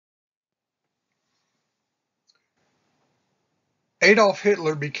Adolf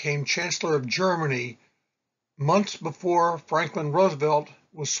Hitler became Chancellor of Germany months before Franklin Roosevelt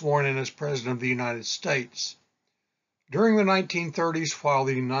was sworn in as President of the United States. During the 1930s, while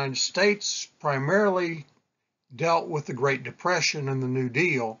the United States primarily dealt with the Great Depression and the New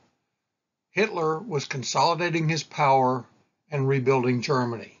Deal, Hitler was consolidating his power and rebuilding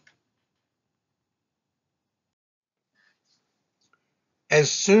Germany. As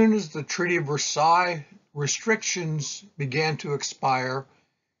soon as the Treaty of Versailles restrictions began to expire,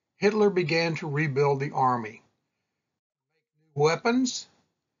 Hitler began to rebuild the army, weapons,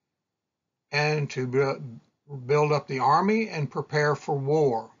 and to build up the army and prepare for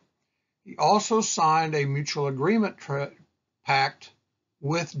war. He also signed a mutual agreement pact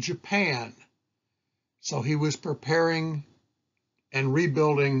with Japan. So he was preparing and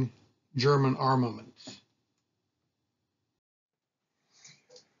rebuilding German armaments.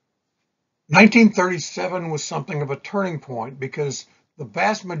 1937 was something of a turning point because the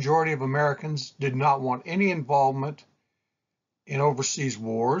vast majority of Americans did not want any involvement in overseas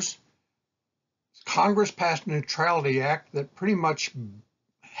wars. Congress passed a Neutrality Act that pretty much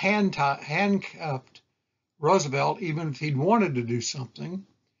handcuffed Roosevelt, even if he'd wanted to do something.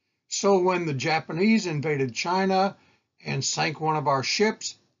 So when the Japanese invaded China and sank one of our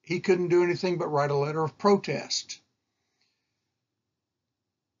ships, he couldn't do anything but write a letter of protest.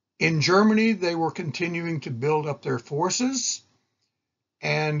 In Germany, they were continuing to build up their forces,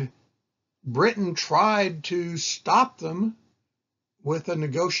 and Britain tried to stop them with a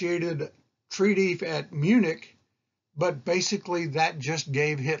negotiated treaty at Munich, but basically that just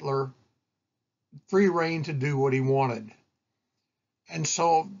gave Hitler free rein to do what he wanted. And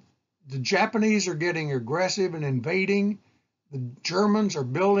so the Japanese are getting aggressive and invading. The Germans are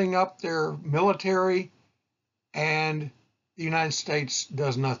building up their military, and the United States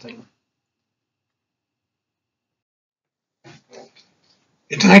does nothing.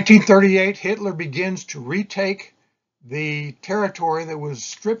 In 1938, Hitler begins to retake the territory that was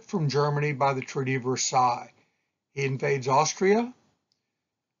stripped from Germany by the Treaty of Versailles. He invades Austria,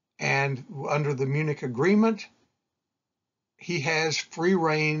 and under the Munich Agreement, he has free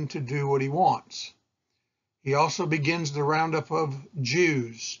rein to do what he wants. He also begins the roundup of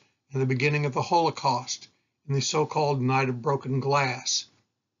Jews and the beginning of the Holocaust in the so-called Night of Broken Glass.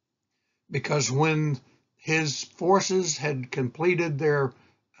 Because when his forces had completed their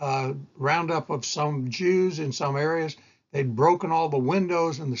roundup of some Jews in some areas, they'd broken all the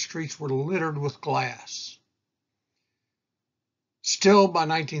windows and the streets were littered with glass. Still, by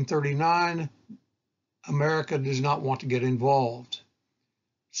 1939, America does not want to get involved.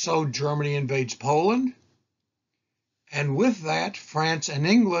 So Germany invades Poland, and with that, France and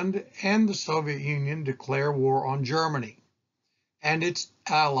England and the Soviet Union declare war on Germany and its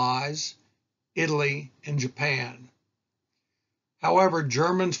allies, Italy and Japan. However,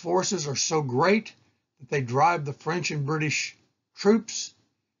 German forces are so great that they drive the French and British troops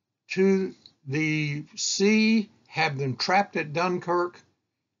to the sea, have them trapped at Dunkirk,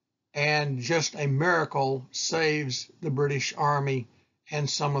 and just a miracle saves the British Army and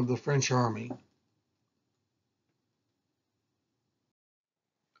some of the French Army.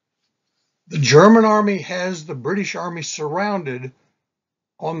 The German army has the British army surrounded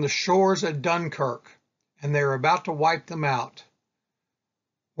on the shores at Dunkirk, and they're about to wipe them out.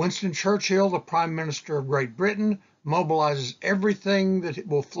 Winston Churchill, the Prime Minister of Great Britain, mobilizes everything that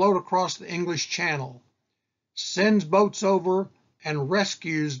will float across the English Channel, sends boats over, and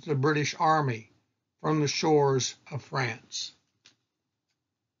rescues the British army from the shores of France.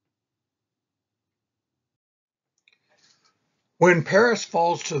 When Paris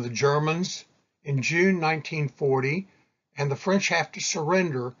falls to the Germans in June 1940 and the French have to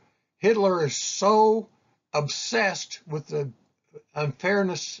surrender, Hitler is so obsessed with the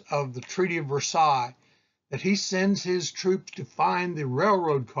unfairness of the Treaty of Versailles that he sends his troops to find the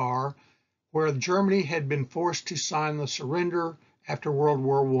railroad car where Germany had been forced to sign the surrender after World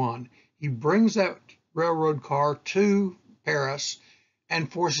War I. He brings that railroad car to Paris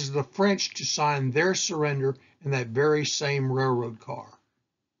and forces the French to sign their surrender in that very same railroad car.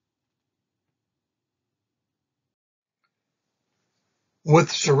 With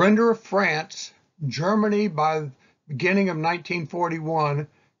the surrender of France, Germany, by the beginning of 1941,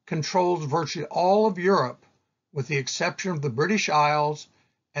 controls virtually all of Europe, with the exception of the British Isles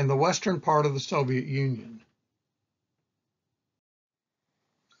and the western part of the Soviet Union.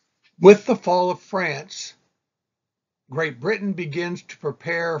 With the fall of France, Great Britain begins to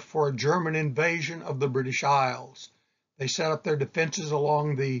prepare for a German invasion of the British Isles. They set up their defenses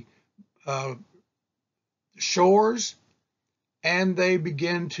along the shores, and they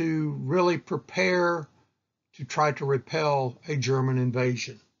begin to really prepare to try to repel a German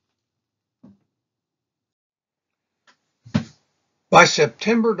invasion. By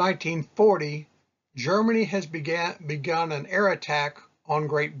September 1940, Germany has begun an air attack on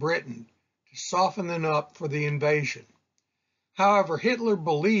Great Britain to soften them up for the invasion. However, Hitler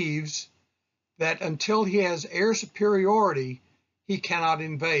believes that until he has air superiority, he cannot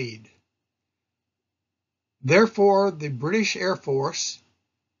invade. Therefore, the British Air Force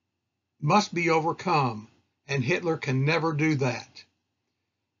must be overcome, and Hitler can never do that.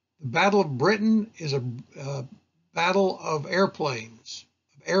 The Battle of Britain is a battle of airplanes,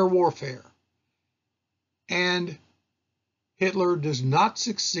 of air warfare, and Hitler does not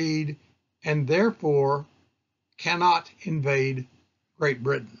succeed and therefore cannot invade Great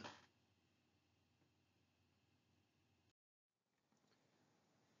Britain.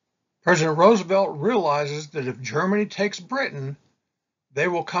 President Roosevelt realizes that if Germany takes Britain, they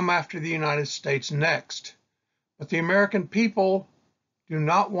will come after the United States next. But the American people do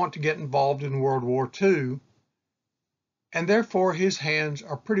not want to get involved in World War II, and therefore his hands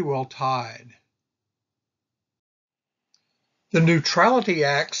are pretty well tied. The Neutrality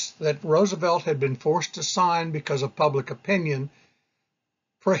Acts that Roosevelt had been forced to sign because of public opinion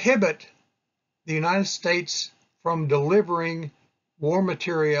prohibit the United States from delivering war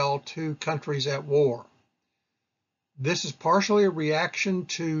material to countries at war. This is partially a reaction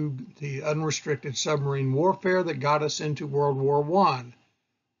to the unrestricted submarine warfare that got us into World War I,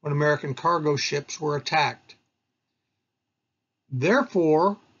 when American cargo ships were attacked.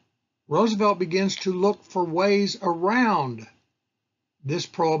 Therefore, Roosevelt begins to look for ways around this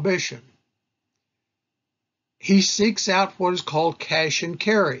prohibition. He seeks out what is called cash and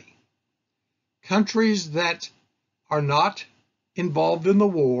carry. Countries that are not involved in the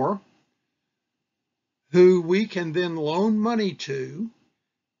war, who we can then loan money to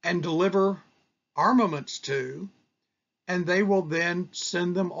and deliver armaments to, and they will then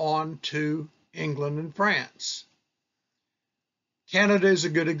send them on to England and France. Canada is a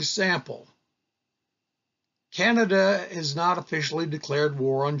good example. Canada has not officially declared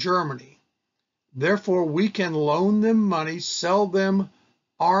war on Germany. Therefore, we can loan them money, sell them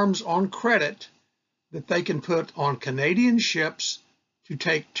arms on credit that they can put on Canadian ships to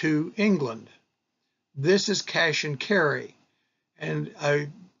take to England. This is cash and carry, and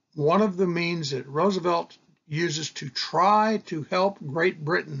one of the means that Roosevelt uses to try to help Great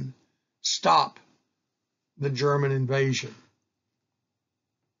Britain stop the German invasion.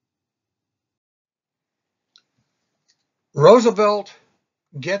 Roosevelt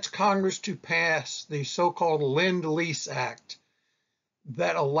gets Congress to pass the so-called Lend-Lease Act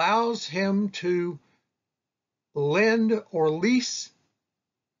that allows him to lend or lease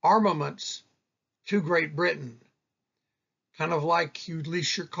armaments to Great Britain. Kind of like you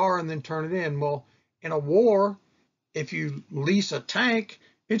lease your car and then turn it in. Well, in a war, if you lease a tank,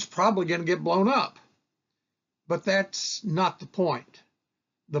 it's probably going to get blown up. But that's not the point.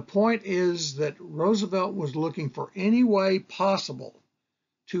 The point is that Roosevelt was looking for any way possible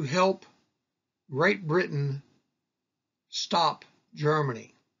to help Great Britain stop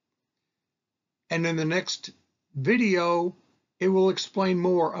Germany. And in the next video, it will explain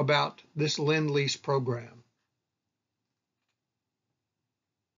more about this Lend-Lease program.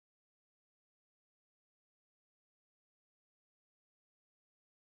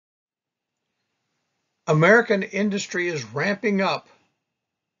 American industry is ramping up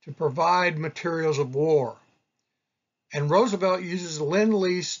to provide materials of war. And Roosevelt uses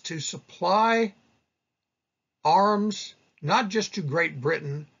Lend-Lease to supply arms, not just to Great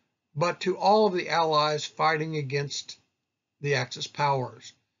Britain, but to all of the allies fighting against the Axis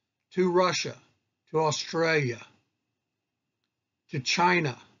powers, to Russia, to Australia, to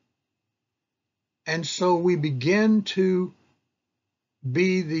China. And so we begin to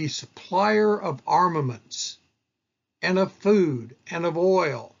be the supplier of armaments and of food and of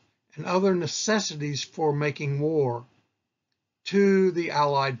oil and other necessities for making war to the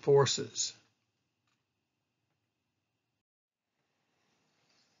Allied forces.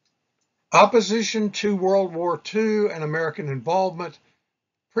 Opposition to World War II and American involvement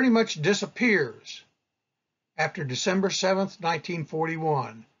pretty much disappears after December 7th,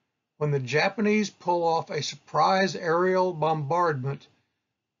 1941, when the Japanese pull off a surprise aerial bombardment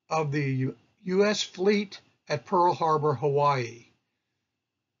of the U.S. fleet at Pearl Harbor, Hawaii.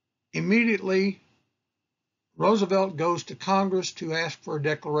 Immediately, Roosevelt goes to Congress to ask for a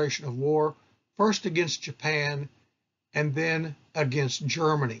declaration of war, first against Japan and then against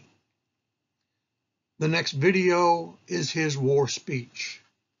Germany. The next video is his war speech.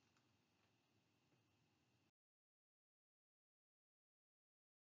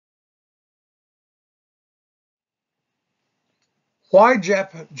 Why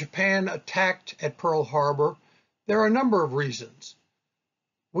Japan attacked at Pearl Harbor? There are a number of reasons.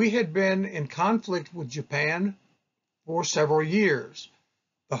 We had been in conflict with Japan for several years.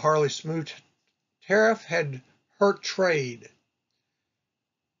 The Harley-Smoot tariff had hurt trade.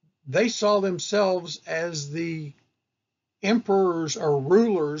 They saw themselves as the emperors or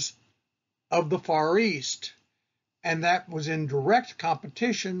rulers of the Far East, and that was in direct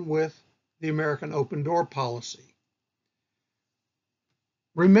competition with the American open door policy.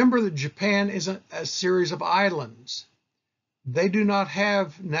 Remember that Japan is a series of islands. They do not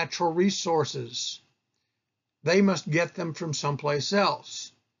have natural resources. They must get them from someplace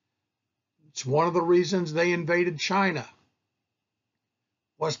else. It's one of the reasons they invaded China,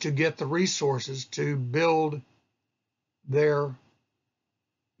 was to get the resources to build their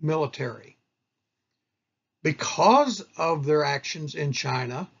military. Because of their actions in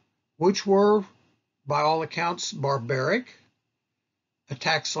China, which were, by all accounts, barbaric,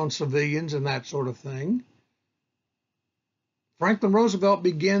 attacks on civilians and that sort of thing, Franklin Roosevelt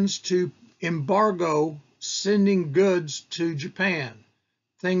begins to embargo sending goods to Japan,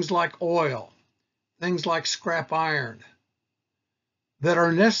 things like oil, things like scrap iron, that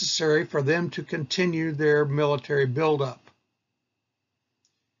are necessary for them to continue their military buildup.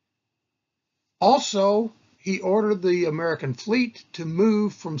 Also, he ordered the American fleet to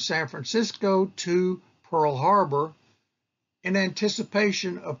move from San Francisco to Pearl Harbor in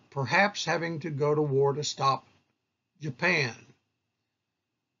anticipation of perhaps having to go to war to stop Japan.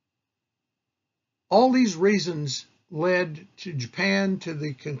 All these reasons led to Japan to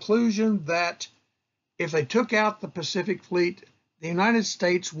the conclusion that if they took out the Pacific Fleet, the United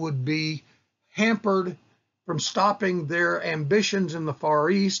States would be hampered from stopping their ambitions in the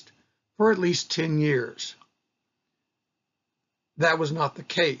Far East for at least 10 years. That was not the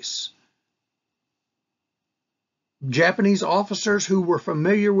case. Japanese officers who were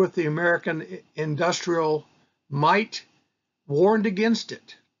familiar with the American industrial might warned against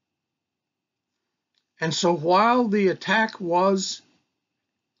it. And so while the attack was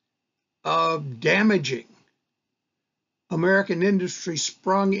damaging, American industry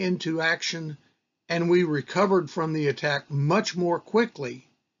sprung into action, and we recovered from the attack much more quickly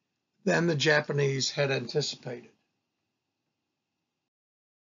than the Japanese had anticipated.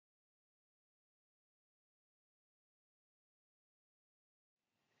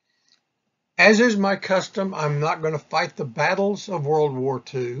 As is my custom, I'm not going to fight the battles of World War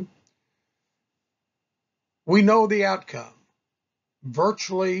II. We know the outcome.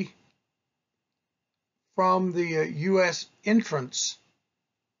 Virtually from the U.S. entrance,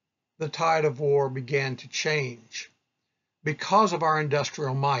 the tide of war began to change because of our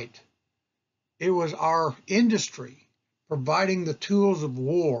industrial might. It was our industry providing the tools of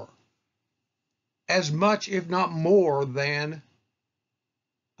war as much, if not more, than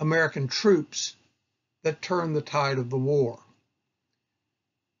American troops that turned the tide of the war.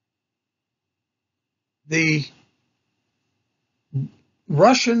 The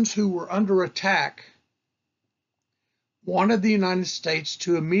Russians who were under attack wanted the United States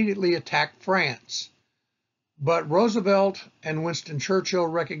to immediately attack France, but Roosevelt and Winston Churchill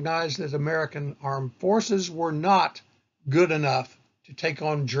recognized that American armed forces were not good enough to take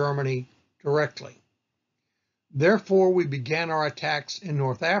on Germany directly. Therefore, we began our attacks in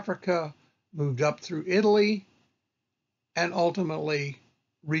North Africa, moved up through Italy, and ultimately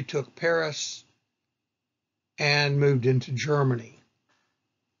retook Paris and moved into Germany.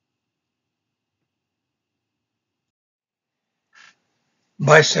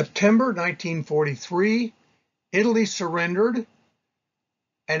 By September 1943, Italy surrendered,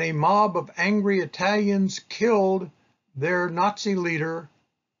 and a mob of angry Italians killed their Nazi leader,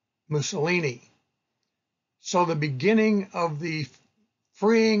 Mussolini. So the beginning of the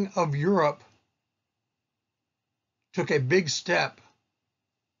freeing of Europe took a big step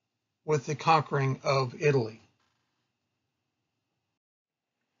with the conquering of Italy.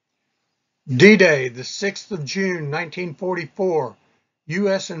 D-Day, the 6th of June, 1944,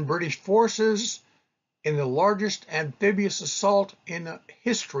 U.S. and British forces in the largest amphibious assault in the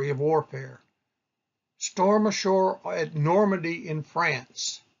history of warfare, storm ashore at Normandy in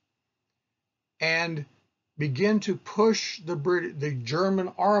France, and begin to push the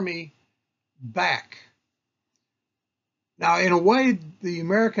German army back. Now, in a way, the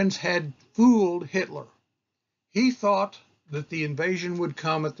Americans had fooled Hitler. He thought that the invasion would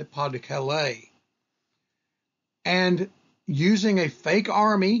come at the Pas de Calais. And using a fake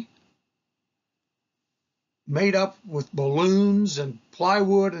army made up with balloons and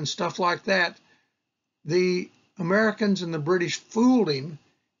plywood and stuff like that, the Americans and the British fooled him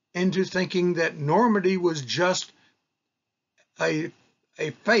into thinking that Normandy was just a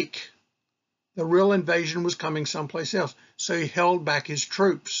fake. The real invasion was coming someplace else. So he held back his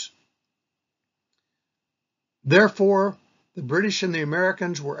troops. Therefore, the British and the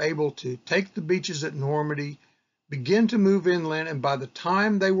Americans were able to take the beaches at Normandy, begin to move inland, and by the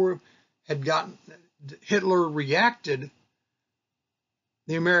time Hitler reacted,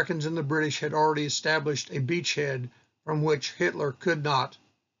 the Americans and the British had already established a beachhead from which Hitler could not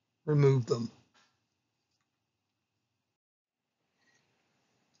remove them.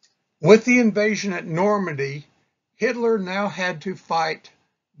 With the invasion at Normandy, Hitler now had to fight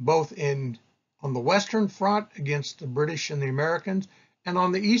both on the Western Front against the British and the Americans, and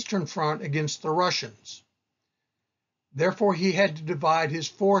on the Eastern Front against the Russians. Therefore, he had to divide his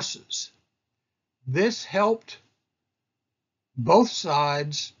forces. This helped both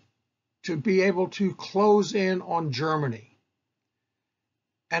sides to be able to close in on Germany.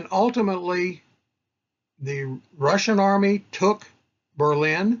 And ultimately, the Russian army took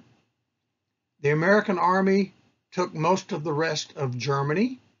Berlin. The American army took most of the rest of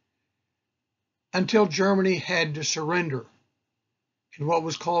Germany until Germany had to surrender in what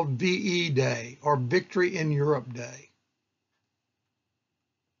was called VE Day, or Victory in Europe Day.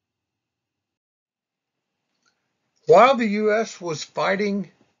 While the U.S. was fighting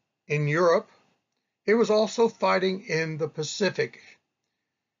in Europe, it was also fighting in the Pacific.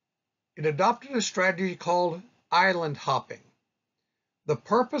 It adopted a strategy called island hopping. The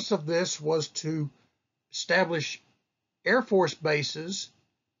purpose of this was to establish Air Force bases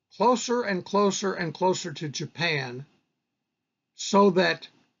closer and closer and closer to Japan, so that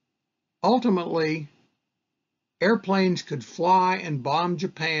ultimately airplanes could fly and bomb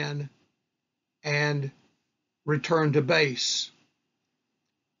Japan and return to base.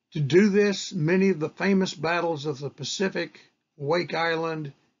 To do this, many of the famous battles of the Pacific, Wake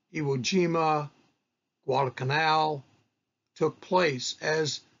Island, Iwo Jima, Guadalcanal, took place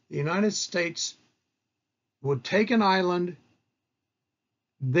as the United States would take an island,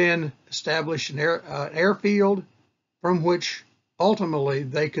 then establish an airfield from which ultimately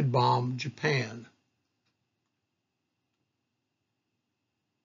they could bomb Japan.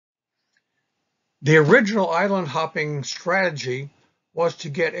 The original island hopping strategy was to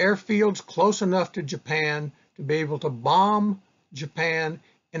get airfields close enough to Japan to be able to bomb Japan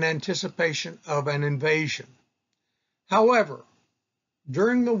in anticipation of an invasion. However,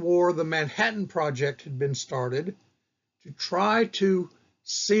 during the war, the Manhattan Project had been started to try to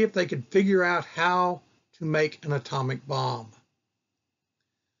see if they could figure out how to make an atomic bomb.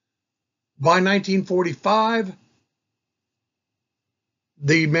 By 1945,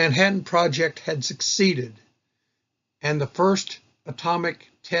 the Manhattan Project had succeeded, and the first atomic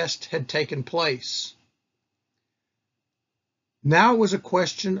test had taken place. Now it was a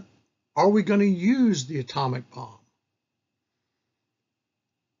question, are we going to use the atomic bomb?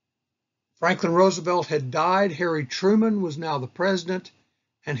 Franklin Roosevelt had died, Harry Truman was now the president,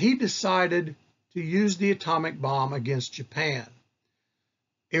 and he decided to use the atomic bomb against Japan.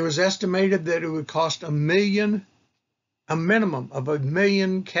 It was estimated that it would cost a minimum of 1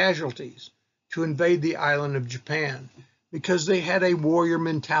 million casualties to invade the island of Japan, because they had a warrior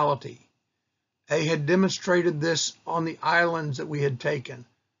mentality. They had demonstrated this on the islands that we had taken.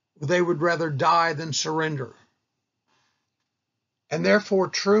 They would rather die than surrender. And therefore,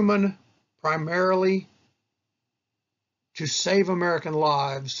 Truman, primarily to save American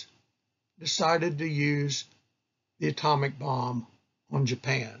lives, decided to use the atomic bomb on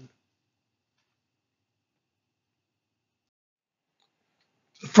Japan.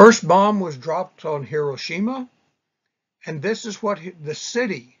 The first bomb was dropped on Hiroshima, and this is what the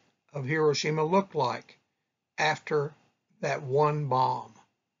city of Hiroshima looked like after that one bomb.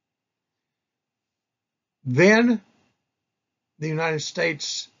 Then the United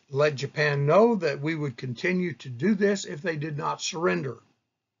States let Japan know that we would continue to do this if they did not surrender.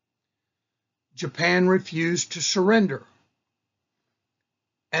 Japan refused to surrender,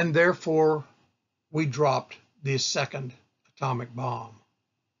 and therefore we dropped the second atomic bomb.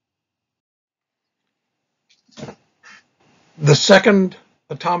 The second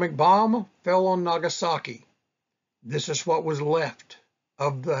atomic bomb fell on Nagasaki. This is what was left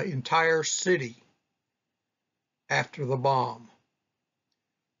of the entire city after the bomb.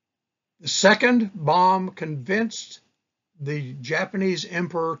 The second bomb convinced the Japanese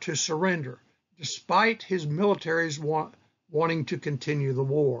emperor to surrender, despite his militaries wanting to continue the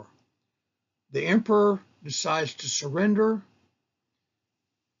war. The emperor decides to surrender,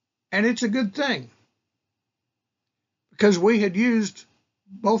 and it's a good thing, because we had used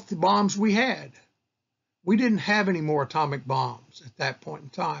both the bombs we had. We didn't have any more atomic bombs at that point in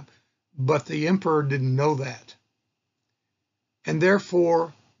time, but the emperor didn't know that. and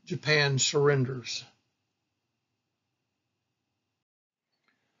therefore Japan surrenders.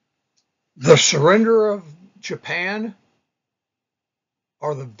 The surrender of Japan,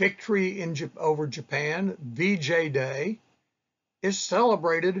 or the victory over Japan, VJ Day, is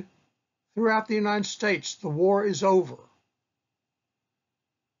celebrated throughout the United States. The war is over.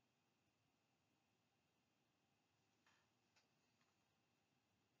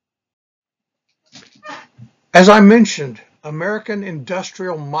 As I mentioned, American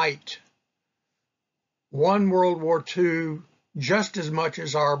industrial might won World War II just as much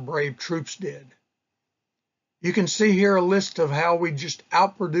as our brave troops did. You can see here a list of how we just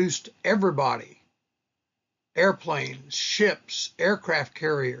outproduced everybody. Airplanes, ships, aircraft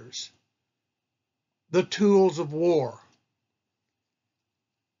carriers, the tools of war.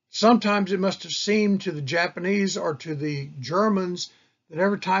 Sometimes it must have seemed to the Japanese or to the Germans that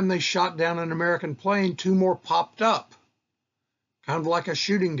every time they shot down an American plane, two more popped up, kind of like a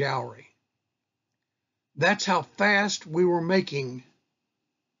shooting gallery. That's how fast we were making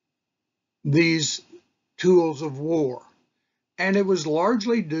these tools of war. And it was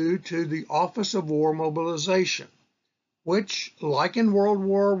largely due to the Office of War Mobilization, which, like in World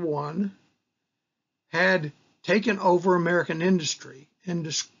War I, had taken over American industry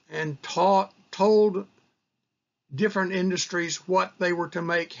and told different industries what they were to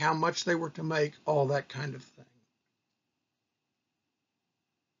make, how much they were to make, all that kind of thing.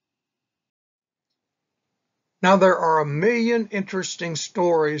 Now, there are a million interesting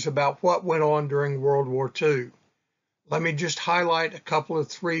stories about what went on during World War II. Let me just highlight a couple of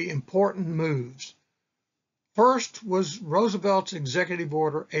three important moves. First was Roosevelt's Executive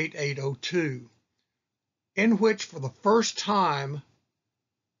Order 8802, in which for the first time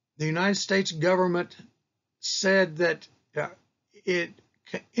the United States government said that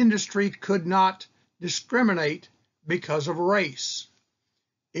industry could not discriminate because of race.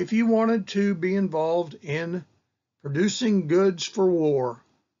 If you wanted to be involved in producing goods for war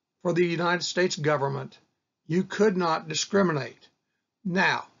for the United States government, you could not discriminate.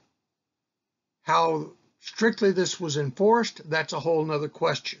 Now, how strictly this was enforced, that's a whole nother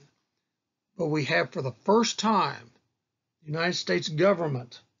question. But we have for the first time the United States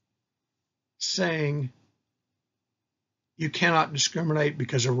government saying you cannot discriminate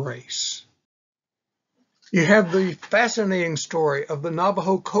because of race. You have the fascinating story of the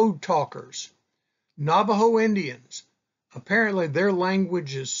Navajo code talkers. Navajo Indians, apparently their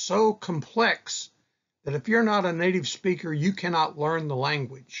language is so complex that if you're not a native speaker, you cannot learn the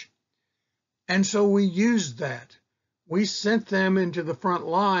language. And so we used that. We sent them into the front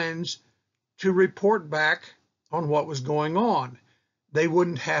lines to report back on what was going on. They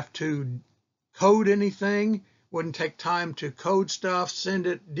wouldn't have to code anything, wouldn't take time to code stuff, send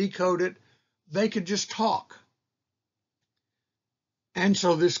it, decode it. They could just talk. And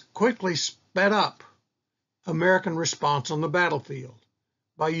so this quickly sped up American response on the battlefield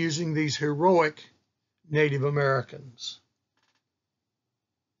by using these heroic Native Americans.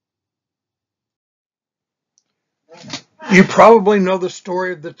 You probably know the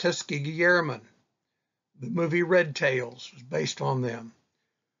story of the Tuskegee Airmen. The movie Red Tails was based on them.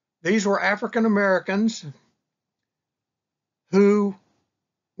 These were African Americans who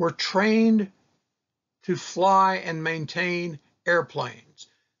were trained to fly and maintain airplanes.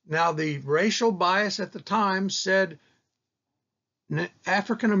 Now, the racial bias at the time said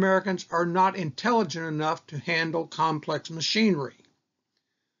African Americans are not intelligent enough to handle complex machinery.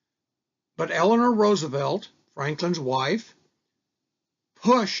 But Eleanor Roosevelt, Franklin's wife,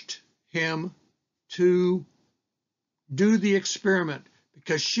 pushed him to do the experiment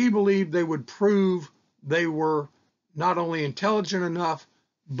because she believed they would prove they were not only intelligent enough,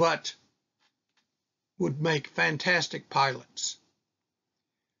 but would make fantastic pilots.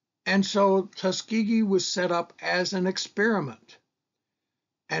 And so Tuskegee was set up as an experiment.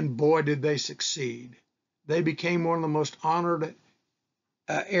 And boy, did they succeed. They became one of the most honored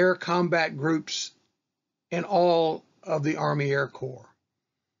air combat groups in all of the Army Air Corps,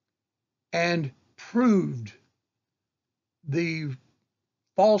 and proved the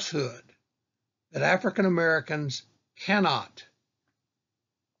falsehood that African Americans cannot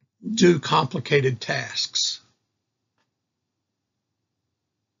do complicated tasks.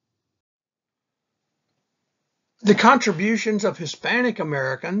 The contributions of Hispanic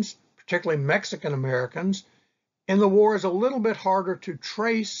Americans, particularly Mexican Americans, in the war is a little bit harder to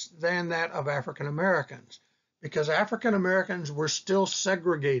trace than that of African Americans, because African Americans were still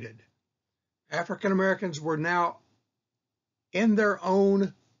segregated. African Americans were now in their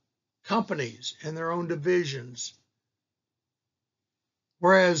own companies, in their own divisions,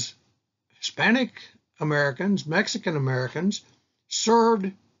 whereas Hispanic Americans, Mexican Americans,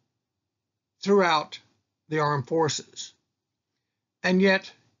 served throughout the armed forces. And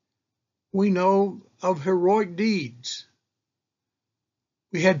yet, we know of heroic deeds.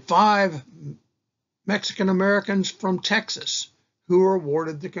 We had 5 Mexican Americans from Texas who were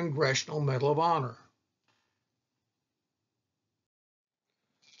awarded the Congressional Medal of Honor.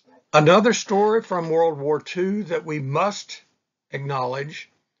 Another story from World War II that we must acknowledge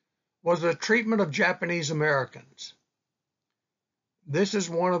was the treatment of Japanese Americans. This is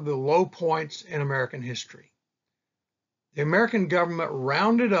one of the low points in American history. The American government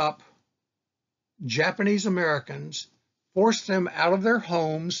rounded up Japanese Americans, forced them out of their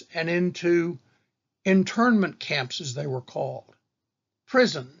homes and into internment camps, as they were called,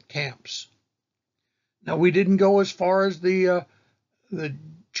 prison camps. Now, we didn't go as far as the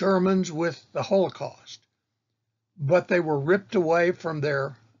Germans with the Holocaust, but they were ripped away from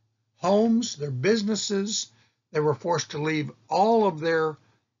their homes, their businesses. They were forced to leave all of their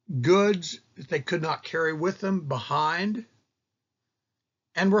goods that they could not carry with them behind,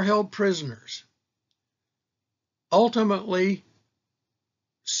 and were held prisoners. Ultimately,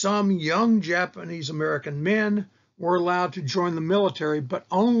 some young Japanese American men were allowed to join the military, but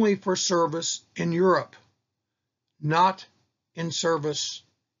only for service in Europe, not in service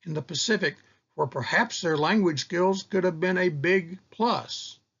in the Pacific, where perhaps their language skills could have been a big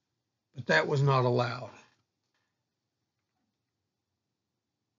plus, but that was not allowed.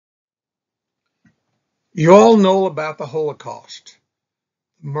 You all know about the Holocaust,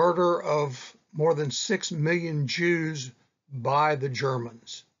 the murder of more than 6 million Jews by the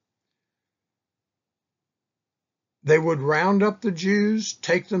Germans. They would round up the Jews,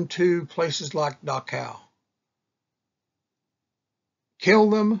 take them to places like Dachau, kill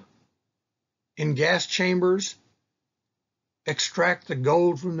them in gas chambers, extract the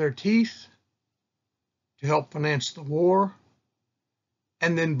gold from their teeth to help finance the war,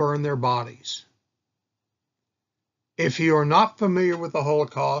 and then burn their bodies. If you are not familiar with the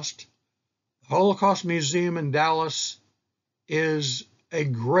Holocaust Museum in Dallas is a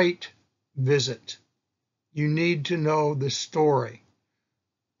great visit. You need to know the story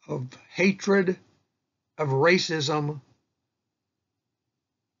of hatred, of racism.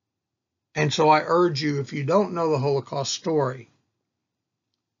 And so I urge you, if you don't know the Holocaust story,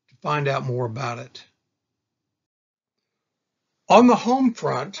 to find out more about it. On the home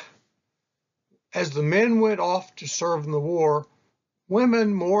front, as the men went off to serve in the war,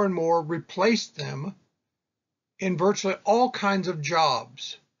 women more and more replaced them in virtually all kinds of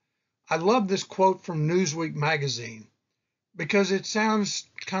jobs. I love this quote from Newsweek magazine because it sounds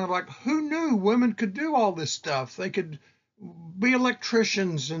kind of like, who knew women could do all this stuff? They could be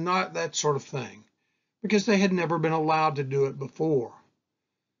electricians and not that sort of thing, because they had never been allowed to do it before.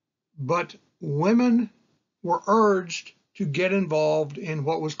 But women were urged to get involved in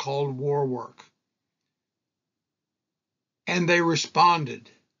what was called war work. And they responded.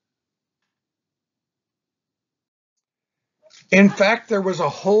 In fact, there was a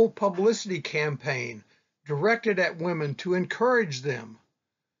whole publicity campaign directed at women to encourage them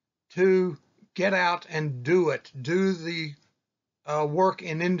to get out and do it, do the work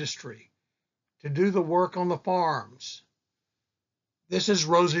in industry, to do the work on the farms. This is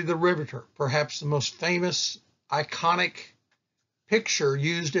Rosie the Riveter, perhaps the most famous, iconic picture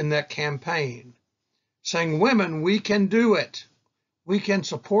used in that campaign, saying, women, we can do it. We can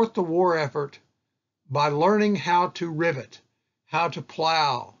support the war effort by learning how to rivet, how to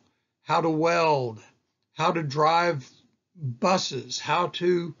plow, how to weld, how to drive buses, how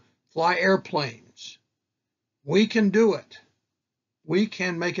to fly airplanes. We can do it. We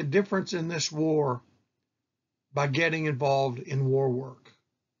can make a difference in this war by getting involved in war work.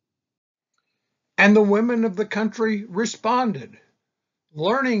 And the women of the country responded,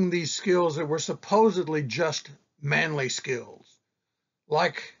 learning these skills that were supposedly just manly skills,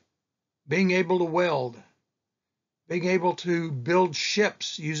 like being able to weld, being able to build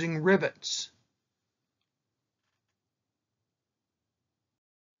ships using rivets.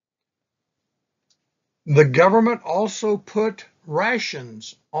 The government also put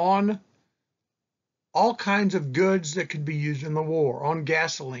rations on all kinds of goods that could be used in the war, on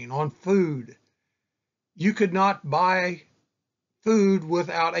gasoline, on food. You could not buy food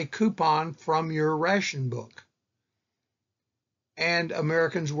without a coupon from your ration book. And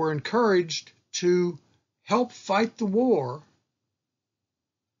Americans were encouraged to help fight the war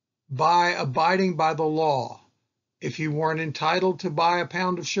by abiding by the law. If you weren't entitled to buy a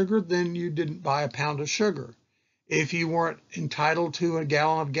pound of sugar, then you didn't buy a pound of sugar. If you weren't entitled to a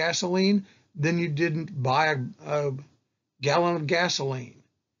gallon of gasoline, then you didn't buy a gallon of gasoline.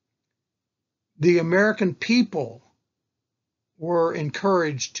 The American people were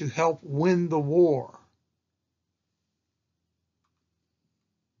encouraged to help win the war.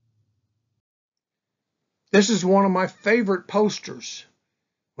 This is one of my favorite posters.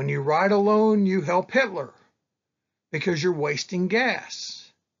 When you ride alone, you help Hitler because you're wasting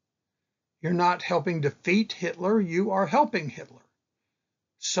gas. You're not helping defeat Hitler, you are helping Hitler.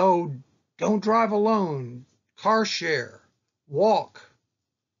 So don't drive alone, car share, walk,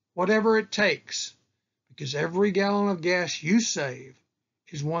 whatever it takes, because every gallon of gas you save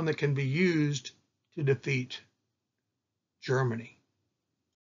is one that can be used to defeat Germany.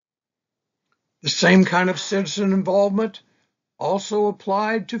 The same kind of citizen involvement also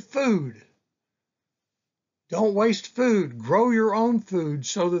applied to food. Don't waste food. Grow your own food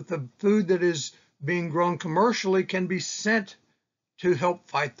so that the food that is being grown commercially can be sent to help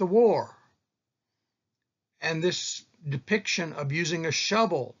fight the war. And this depiction of using a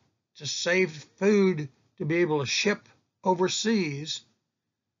shovel to save food to be able to ship overseas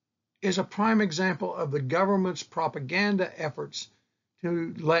is a prime example of the government's propaganda efforts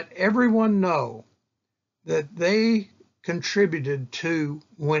to let everyone know that they contributed to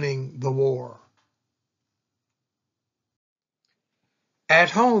winning the war. At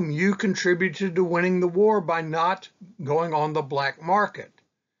home, you contributed to winning the war by not going on the black market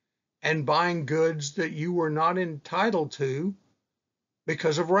and buying goods that you were not entitled to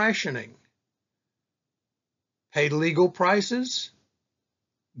because of rationing. Pay legal prices,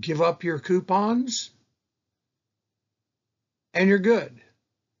 give up your coupons, and you're good.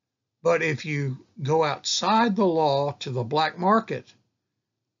 But if you go outside the law to the black market,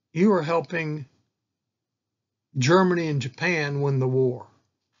 you are helping Germany and Japan win the war.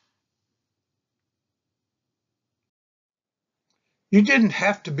 You didn't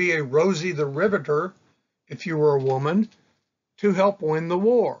have to be a Rosie the Riveter if you were a woman to help win the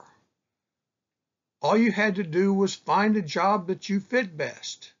war. All you had to do was find a job that you fit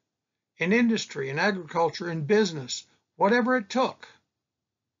best in industry, in agriculture, in business, whatever it took.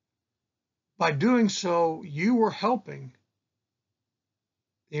 By doing so, you were helping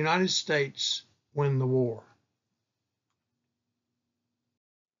the United States win the war.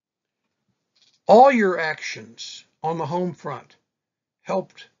 All your actions on the home front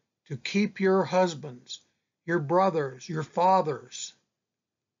helped to keep your husbands, your brothers, your fathers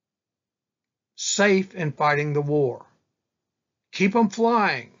safe in fighting the war. Keep them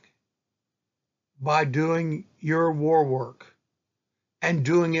flying by doing your war work and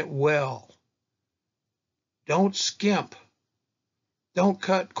doing it well. Don't skimp. Don't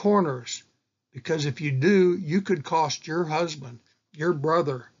cut corners, because if you do, you could cost your husband, your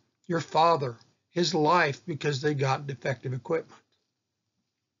brother, your father, his life because they got defective equipment.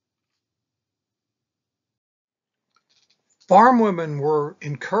 Farm women were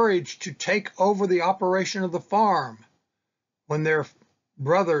encouraged to take over the operation of the farm when their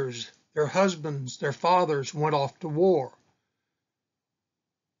brothers, their husbands, their fathers went off to war.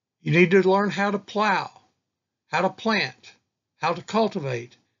 You need to learn how to plow, how to plant, how to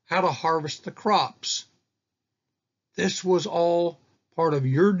cultivate, how to harvest the crops. This was all part of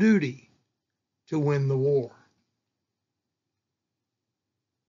your duty to win the war.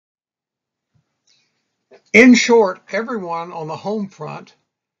 In short, everyone on the home front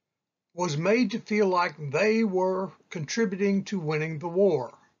was made to feel like they were contributing to winning the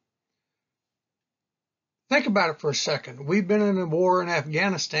war. Think about it for a second. We've been in a war in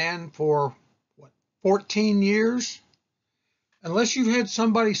Afghanistan for, 14 years? Unless you've had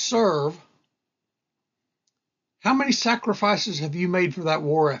somebody serve, how many sacrifices have you made for that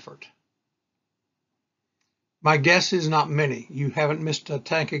war effort? My guess is not many. You haven't missed a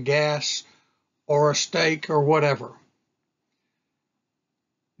tank of gas or a steak or whatever.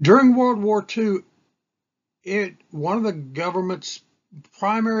 During World War II, one of the government's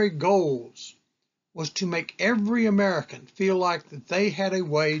primary goals was to make every American feel like that they had a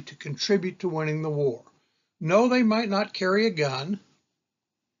way to contribute to winning the war. No, they might not carry a gun,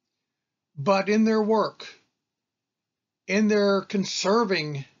 but in their work, in their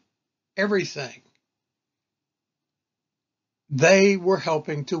conserving everything, they were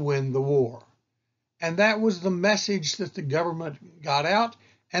helping to win the war. And that was the message that the government got out,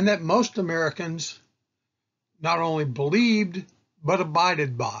 and that most Americans not only believed, but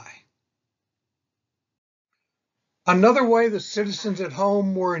abided by. Another way the citizens at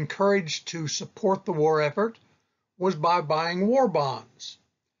home were encouraged to support the war effort was by buying war bonds.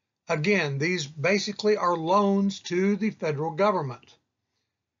 Again, these basically are loans to the federal government.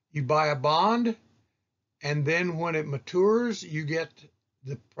 You buy a bond, and then when it matures, you get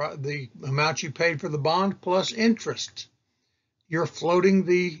the amount you paid for the bond plus interest. You're floating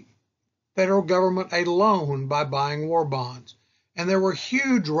the federal government a loan by buying war bonds. And there were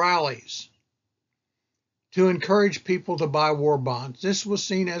huge rallies to encourage people to buy war bonds. This was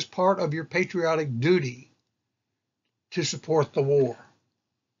seen as part of your patriotic duty to support the war.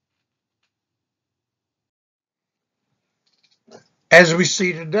 As we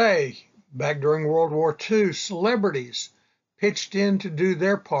see today, back during World War II, celebrities pitched in to do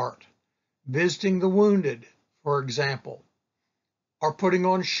their part, visiting the wounded, for example, or putting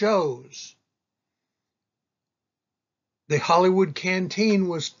on shows. The Hollywood Canteen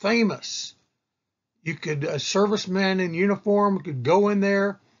was famous. A serviceman in uniform could go in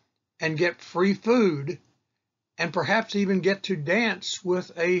there and get free food and perhaps even get to dance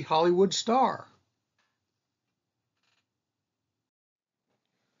with a Hollywood star.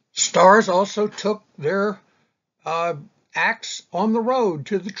 Stars also took their acts on the road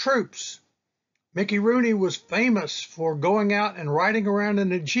to the troops. Mickey Rooney was famous for going out and riding around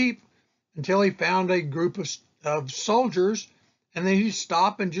in a Jeep until he found a group of soldiers, and then he'd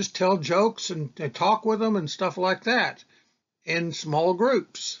stop and just tell jokes and talk with them and stuff like that in small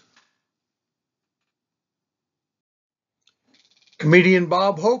groups. Comedian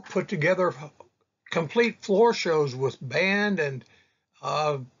Bob Hope put together complete floor shows with band and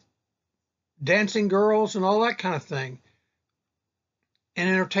dancing girls and all that kind of thing, and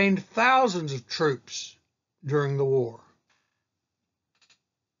entertained thousands of troops during the war.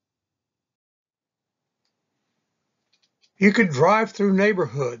 You could drive through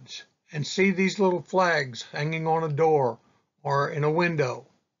neighborhoods and see these little flags hanging on a door or in a window.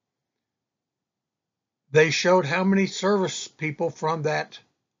 They showed how many service people from that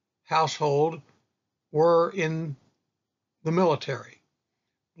household were in the military.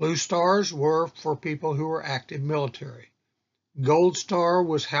 Blue stars were for people who were active military. Gold star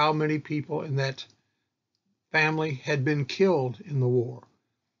was how many people in that family had been killed in the war.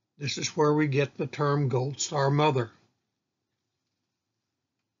 This is where we get the term Gold Star Mother.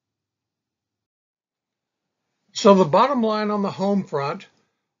 So the bottom line on the home front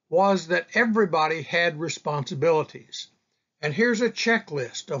was that everybody had responsibilities. And here's a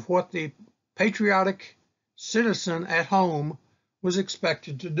checklist of what the patriotic citizen at home was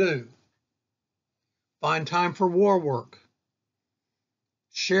expected to do. Find time for war work.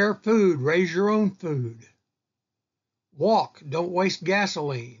 Share food, raise your own food. Walk, don't waste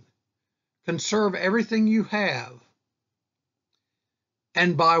gasoline. Conserve everything you have.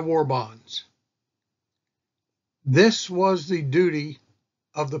 And buy war bonds. This was the duty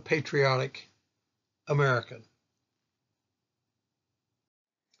of the patriotic American.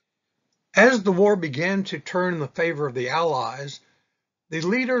 As the war began to turn in the favor of the Allies, the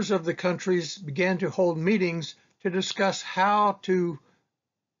leaders of the countries began to hold meetings to discuss how to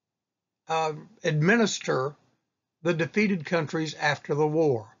administer the defeated countries after the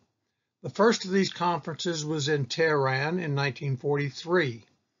war. The first of these conferences was in Tehran in 1943,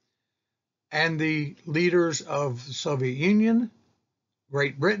 and the leaders of the Soviet Union,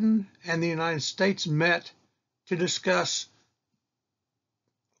 Great Britain, and the United States met to discuss,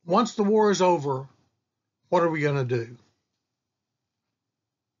 once the war is over, what are we going to do?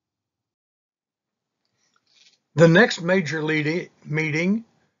 The next major meeting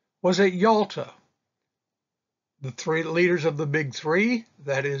was at Yalta. The three leaders of the Big Three,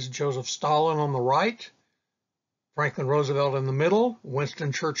 that is Joseph Stalin on the right, Franklin Roosevelt in the middle,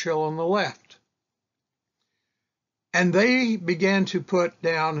 Winston Churchill on the left. And they began to put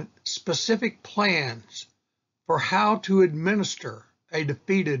down specific plans for how to administer a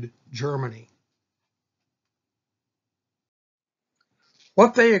defeated Germany.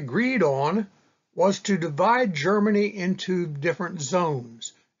 What they agreed on was to divide Germany into different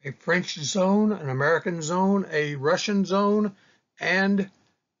zones: a French zone, an American zone, a Russian zone, and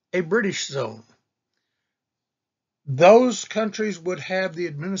a British zone. Those countries would have the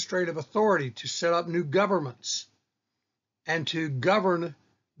administrative authority to set up new governments and to govern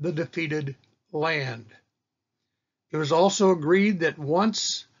the defeated land. It was also agreed that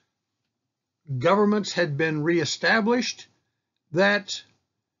once governments had been reestablished, that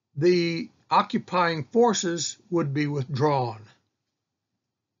the occupying forces would be withdrawn.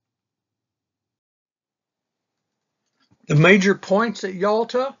 The major points at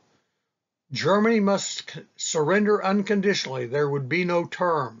Yalta: Germany must surrender unconditionally. There would be no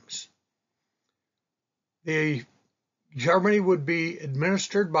terms. Germany would be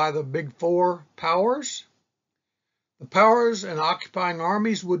administered by the Big Four powers. The powers and occupying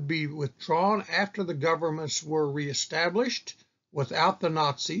armies would be withdrawn after the governments were reestablished without the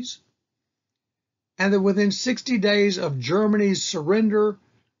Nazis. And that within 60 days of Germany's surrender,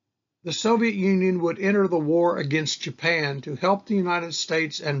 the Soviet Union would enter the war against Japan to help the United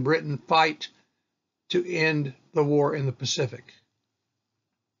States and Britain fight to end the war in the Pacific.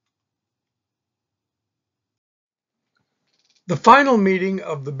 The final meeting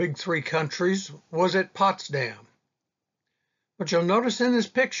of the big three countries was at Potsdam. But you'll notice in this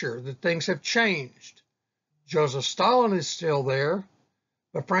picture that things have changed. Joseph Stalin is still there,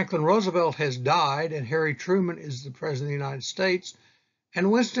 but Franklin Roosevelt has died, and Harry Truman is the President of the United States, and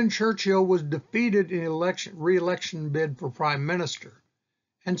Winston Churchill was defeated in an re-election bid for Prime Minister,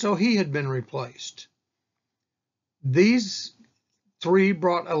 and so he had been replaced. These three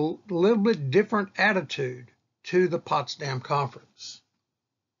brought a little bit different attitude to the Potsdam Conference.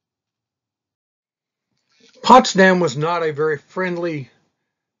 Potsdam was not a very friendly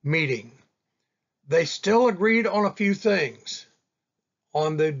meeting. They still agreed on a few things,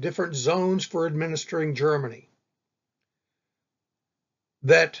 on the different zones for administering Germany,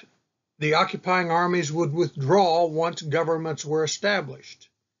 that the occupying armies would withdraw once governments were established.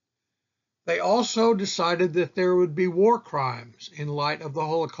 They also decided that there would be war crimes in light of the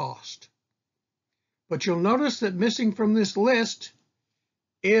Holocaust. But you'll notice that missing from this list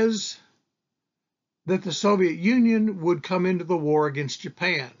is that the Soviet Union would come into the war against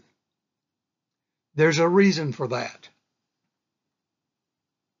Japan. There's a reason for that.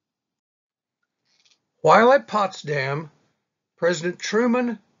 While at Potsdam, President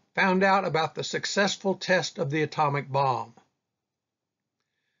Truman found out about the successful test of the atomic bomb.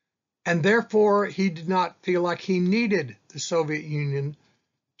 And therefore, he did not feel like he needed the Soviet Union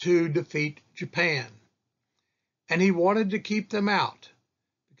to defeat Japan. And he wanted to keep them out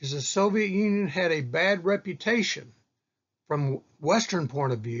because the Soviet Union had a bad reputation from Western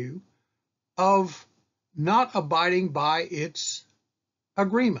point of view of not abiding by its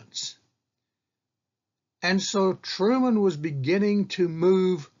agreements. And so Truman was beginning to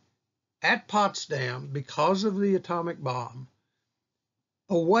move at Potsdam, because of the atomic bomb,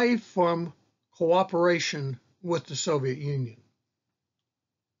 away from cooperation with the Soviet Union.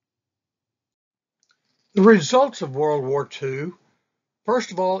 The results of World War II,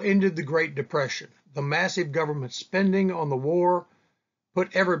 first of all, ended the Great Depression. The massive government spending on the war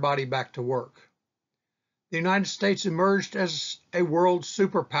put everybody back to work. The United States emerged as a world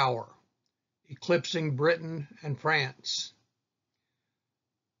superpower, eclipsing Britain and France.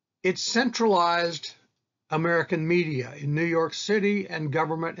 It centralized American media in New York City and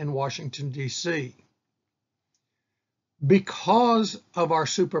government in Washington, D.C. Because of our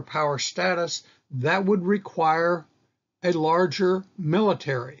superpower status, that would require a larger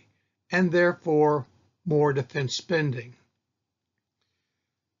military and therefore more defense spending.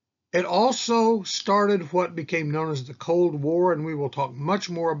 It also started what became known as the Cold War, and we will talk much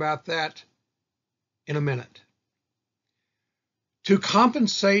more about that in a minute. To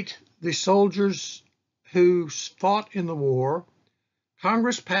compensate the soldiers who fought in the war,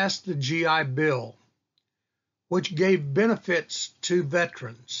 Congress passed the GI Bill, which gave benefits to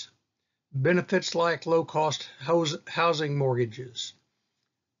veterans, benefits like low-cost housing mortgages,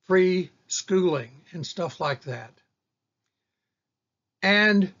 free schooling, and stuff like that.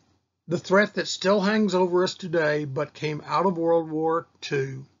 And the threat that still hangs over us today, but came out of World War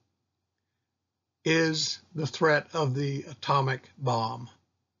II, is the threat of the atomic bomb.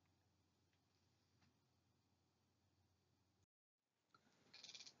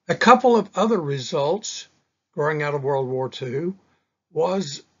 A couple of other results growing out of World War II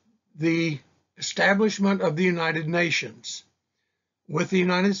was the establishment of the United Nations, with the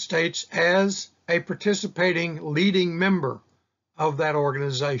United States as a participating leading member of that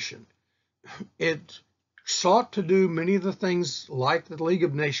organization. It sought to do many of the things like the League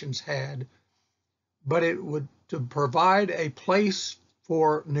of Nations had, but it would to provide a place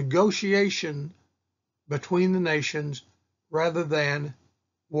for negotiation between the nations rather than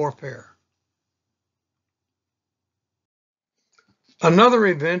warfare. Another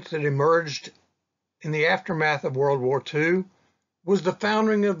event that emerged in the aftermath of World War II was the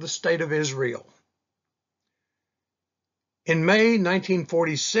founding of the State of Israel. In May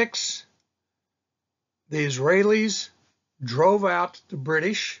 1946, the Israelis drove out the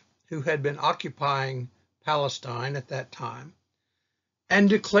British, who had been occupying Palestine at that time, and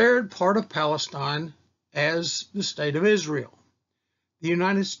declared part of Palestine as the State of Israel. The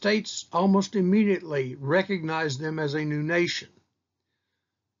United States almost immediately recognized them as a new nation.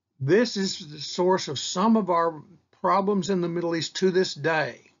 This is the source of some of our problems in the Middle East to this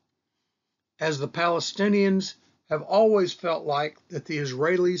day, as the Palestinians have always felt like that the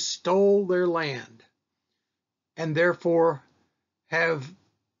Israelis stole their land and therefore have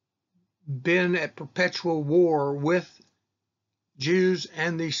been at perpetual war with Jews,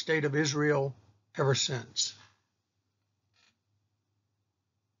 and the State of Israel ever since.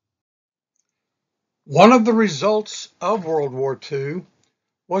 One of the results of World War II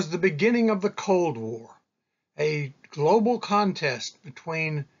was the beginning of the Cold War, a global contest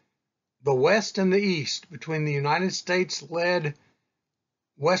between the West and the East, between the United States-led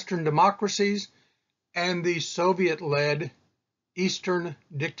Western democracies and the Soviet-led Eastern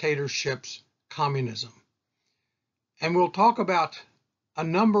dictatorships, communism. And we'll talk about a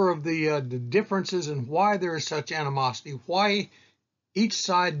number of the differences and why there is such animosity, why each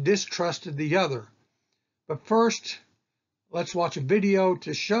side distrusted the other. But first, let's watch a video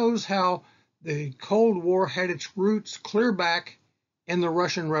to shows how the Cold War had its roots clear back in the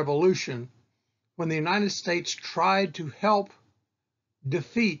Russian Revolution, when the United States tried to help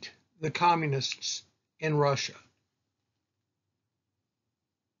defeat the communists in Russia.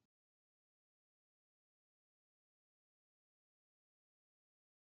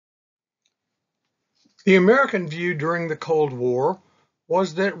 The American view during the Cold War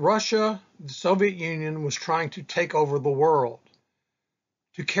was that Russia, the Soviet Union, was trying to take over the world,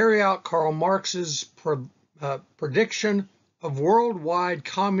 to carry out Karl Marx's prediction of worldwide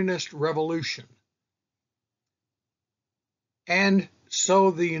communist revolution. And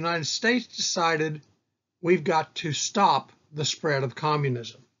so the United States decided we've got to stop the spread of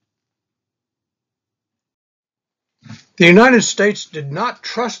communism. The United States did not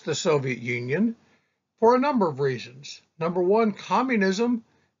trust the Soviet Union for a number of reasons. Number one, communism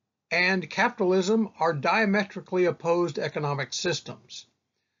and capitalism are diametrically opposed economic systems.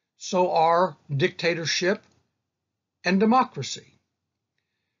 So are dictatorship and democracy.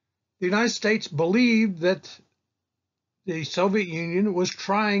 The United States believed that the Soviet Union was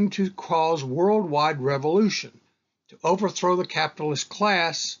trying to cause worldwide revolution, to overthrow the capitalist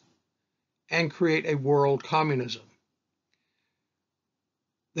class and create a world communism.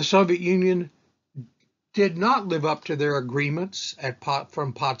 The Soviet Union did not live up to their agreements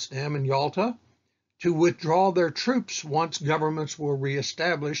from Potsdam and Yalta to withdraw their troops once governments were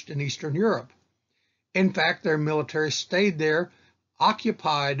reestablished in Eastern Europe. In fact, their military stayed there,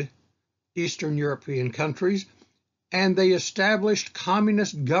 occupied Eastern European countries, and they established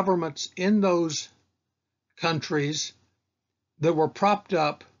communist governments in those countries that were propped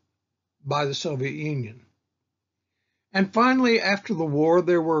up by the Soviet Union. And finally, after the war,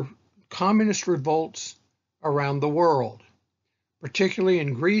 there were communist revolts around the world, particularly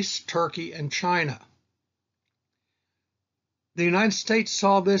in Greece, Turkey, and China. The United States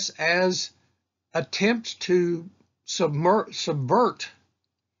saw this as attempts to subvert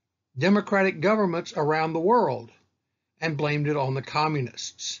democratic governments around the world and blamed it on the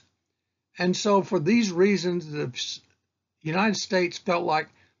communists. And so for these reasons, the United States felt like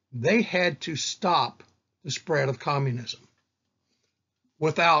they had to stop the spread of communism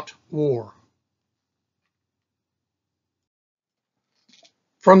without war.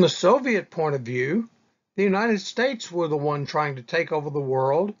 From the Soviet point of view, the United States were the one trying to take over the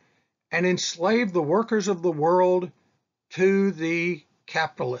world and enslave the workers of the world to the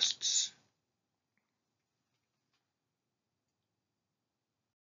capitalists.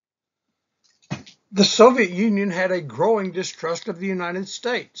 The Soviet Union had a growing distrust of the United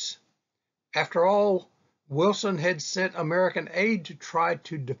States. After all, Wilson had sent American aid to try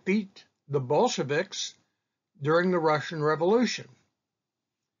to defeat the Bolsheviks during the Russian Revolution.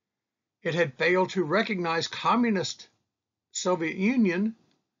 It had failed to recognize communist Soviet Union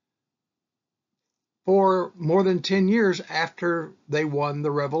for more than 10 years after they won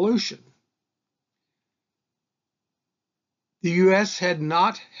the revolution. The U.S. had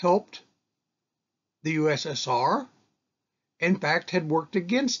not helped the USSR, in fact, had worked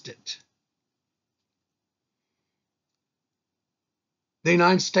against it. The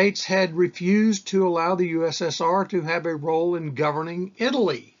United States had refused to allow the USSR to have a role in governing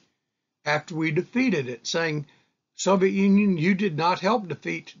Italy after we defeated it, saying, Soviet Union, you did not help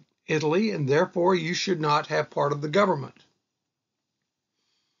defeat Italy, and therefore you should not have part of the government.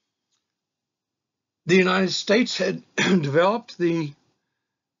 The United States had developed the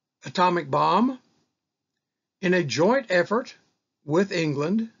atomic bomb in a joint effort with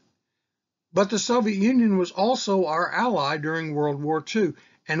England, but the Soviet Union was also our ally during World War II,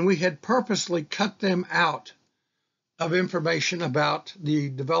 and we had purposely cut them out of information about the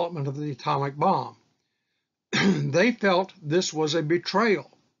development of the atomic bomb. They felt this was a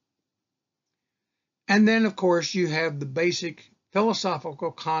betrayal. And then, of course, you have the basic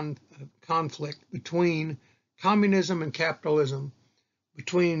philosophical conflict between communism and capitalism,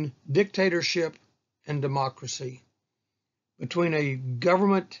 between dictatorship and democracy, between a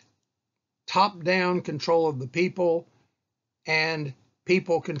government top-down control of the people and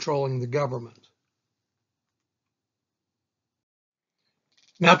people controlling the government.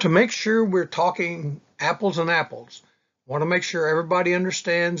 Now, to make sure we're talking apples and apples, I want to make sure everybody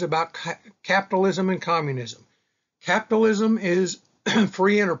understands about capitalism and communism. Capitalism is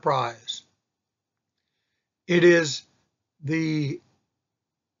free enterprise. It is the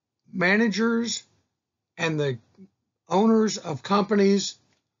managers and the owners of companies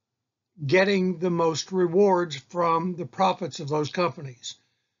getting the most rewards from the profits of those companies.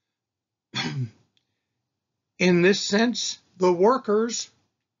 In this sense, the workers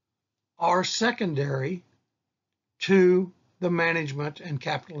are secondary to the management and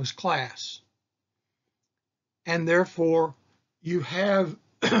capitalist class. And therefore, you have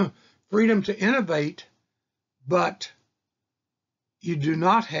freedom to innovate, but you do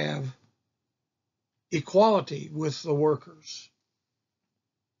not have equality with the workers.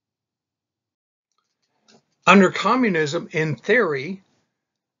 Under communism, in theory,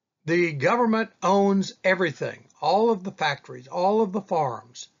 the government owns everything, all of the factories, all of the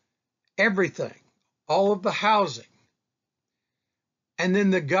farms, everything, all of the housing. And then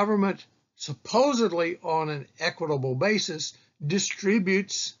the government, supposedly on an equitable basis,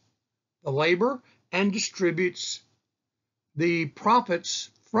 distributes the labor and distributes the profits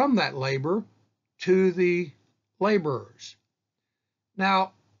from that labor to the laborers.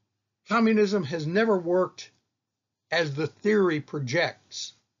 Now, communism has never worked as the theory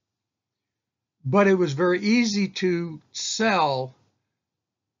projects, but it was very easy to sell.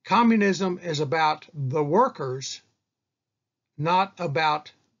 Communism is about the workers, not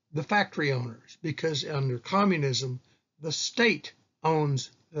about the factory owners, because under communism, the state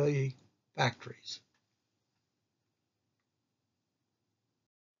owns the factories.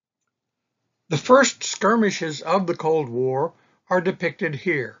 The first skirmishes of the Cold War are depicted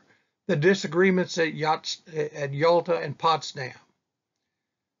here. The disagreements at Yalta and Potsdam.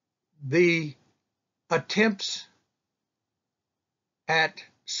 The attempts at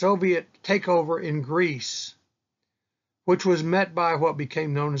Soviet takeover in Greece, which was met by what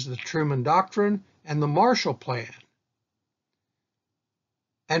became known as the Truman Doctrine and the Marshall Plan,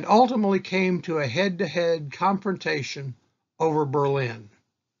 and ultimately came to a head-to-head confrontation over Berlin.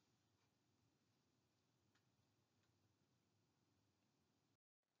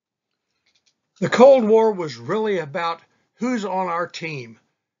 The Cold War was really about who's on our team.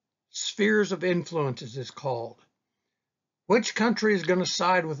 Spheres of influence, as it's called. Which country is going to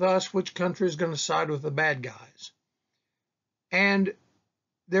side with us? Which country is going to side with the bad guys? And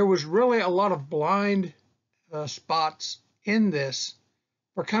there was really a lot of blind spots in this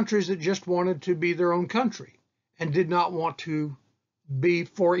for countries that just wanted to be their own country and did not want to be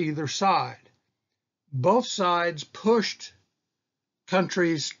for either side. Both sides pushed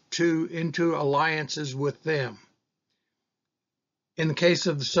countries into alliances with them. In the case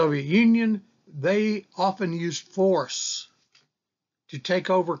of the Soviet Union, they often used force to take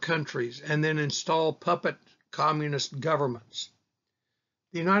over countries and then install puppet communist governments.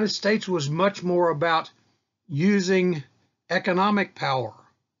 The United States was much more about using economic power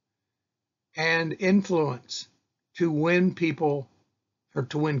and influence to win people, or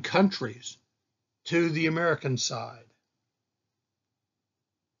to win countries, to the American side.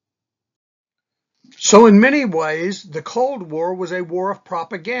 So in many ways, the Cold War was a war of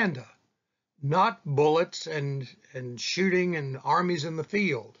propaganda, not bullets and shooting and armies in the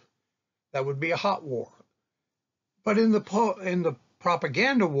field. That would be a hot war. But in the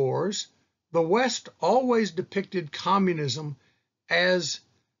propaganda wars, the West always depicted communism as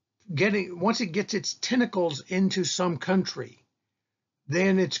once it gets its tentacles into some country,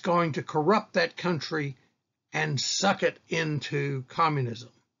 then it's going to corrupt that country and suck it into communism.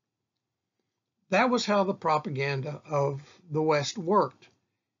 That was how the propaganda of the West worked.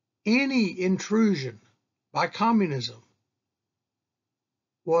 Any intrusion by communism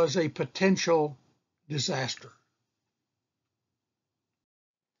was a potential disaster.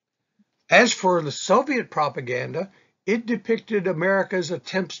 As for the Soviet propaganda, it depicted America's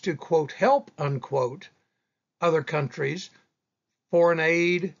attempts to, quote, help, unquote, other countries, foreign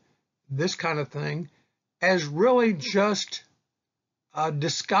aid, this kind of thing, as really just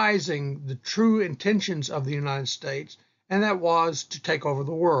disguising the true intentions of the United States, and that was to take over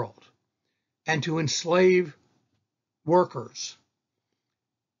the world and to enslave workers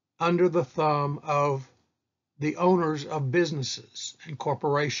under the thumb of the owners of businesses and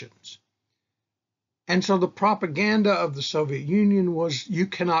corporations. And so the propaganda of the Soviet Union was, you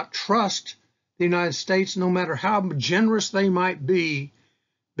cannot trust the United States, no matter how generous they might be,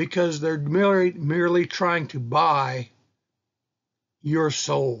 because they're merely trying to buy your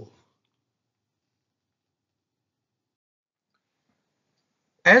soul.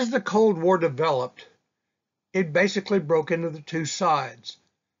 As the Cold War developed, it basically broke into the two sides.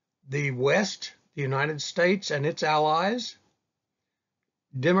 The West, the United States and its allies,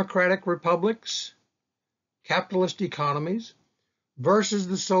 democratic republics, capitalist economies, versus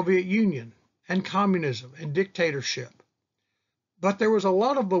the Soviet Union and communism and dictatorship. But there was a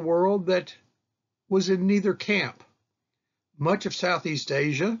lot of the world that was in neither camp. Much of Southeast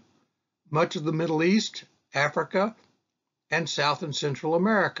Asia, much of the Middle East, Africa, and South and Central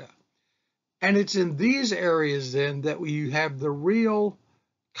America. And it's in these areas then that you have the real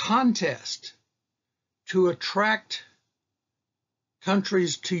contest to attract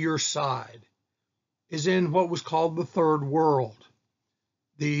countries to your side, is in what was called the Third World,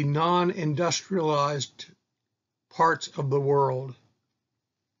 the non-industrialized parts of the world.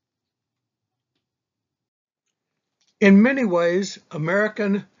 In many ways,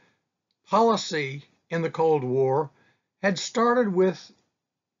 American policy in the Cold War had started with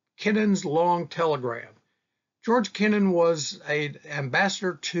Kennan's long telegram. George Kennan was an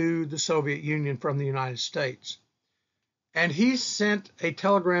ambassador to the Soviet Union from the United States, and he sent a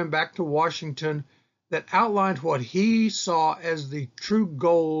telegram back to Washington that outlined what he saw as the true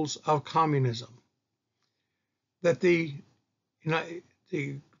goals of communism. That the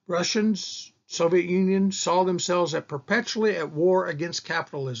Russians, Soviet Union, saw themselves as perpetually at war against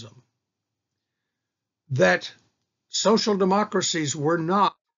capitalism. That social democracies were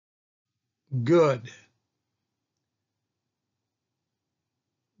not good.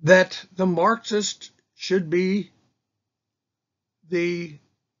 That the Marxists should be the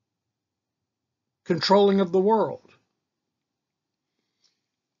controlling of the world.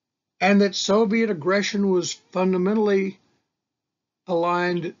 And that Soviet aggression was fundamentally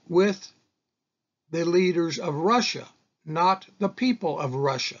aligned with the leaders of Russia, not the people of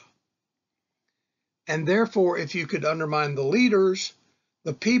Russia. And therefore, if you could undermine the leaders,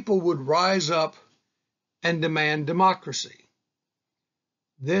 the people would rise up and demand democracy.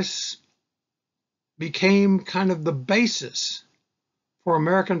 This became kind of the basis for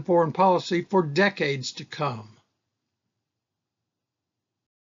American foreign policy for decades to come.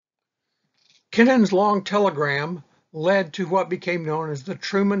 Kennan's long telegram led to what became known as the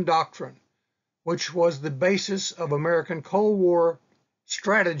Truman Doctrine, which was the basis of American Cold War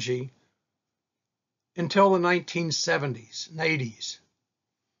strategy until the 1970s and 80s.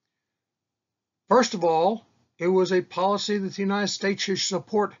 First of all, it was a policy that the United States should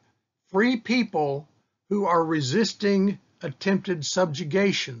support free people who are resisting attempted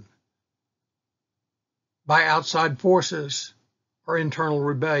subjugation by outside forces or internal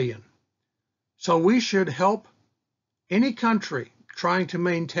rebellion. So we should help any country trying to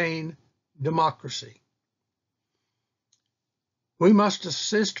maintain democracy. We must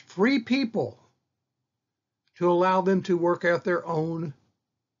assist free people to allow them to work out their own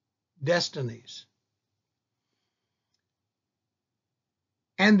destinies.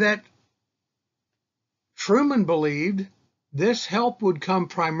 And that Truman believed this help would come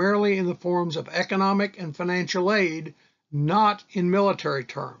primarily in the forms of economic and financial aid, not in military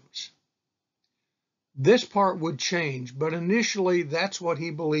terms. This part would change, but initially that's what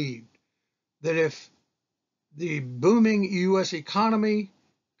he believed, that if the booming U.S. economy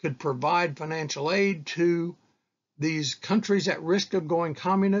could provide financial aid to these countries at risk of going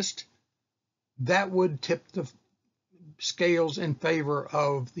communist, that would tip the scales in favor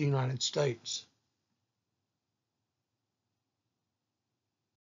of the United States.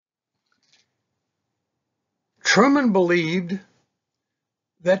 Truman believed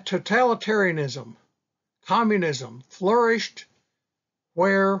that totalitarianism, communism, flourished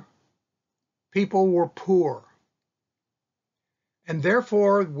where people were poor. And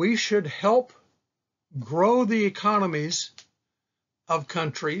therefore, we should help grow the economies of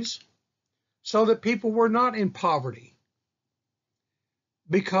countries so that people were not in poverty,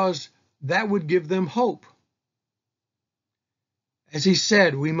 because that would give them hope. As he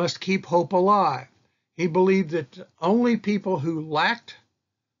said, we must keep hope alive. He believed that only people who lacked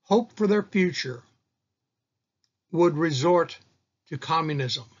hope for their future would resort to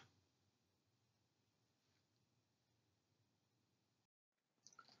communism.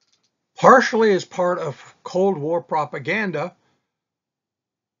 Partially as part of Cold War propaganda,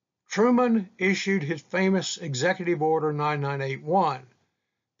 Truman issued his famous Executive Order 9981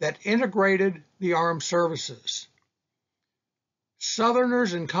 that integrated the armed services.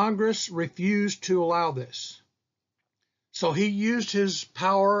 Southerners in Congress refused to allow this. So he used his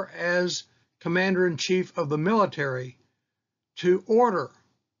power as commander-in-chief of the military to order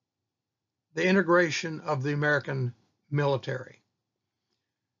the integration of the American military.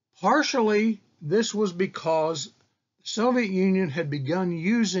 Partially, this was because the Soviet Union had begun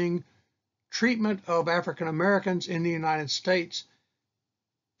using treatment of African Americans in the United States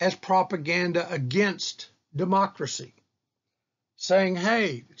as propaganda against democracy, saying,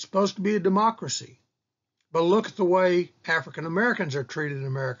 hey, it's supposed to be a democracy, but look at the way African Americans are treated in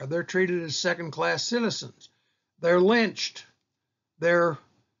America. They're treated as second-class citizens. They're lynched. They're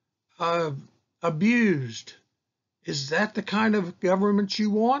abused. Is that the kind of government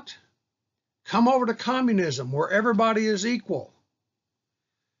you want? Come over to communism where everybody is equal.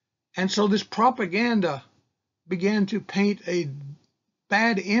 And so this propaganda began to paint a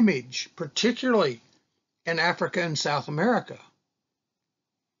bad image, particularly in Africa and South America,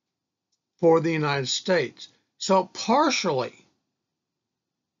 for the United States. So partially,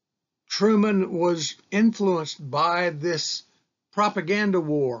 Truman was influenced by this propaganda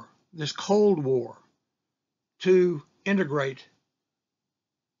war, this Cold War, to integrate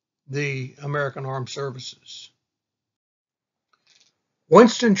the American Armed Services.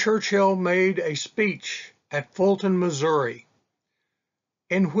 Winston Churchill made a speech at Fulton, Missouri,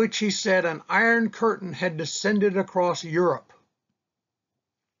 in which he said an iron curtain had descended across Europe.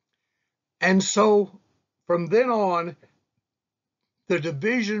 And so from then on, the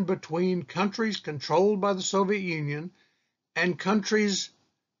division between countries controlled by the Soviet Union and countries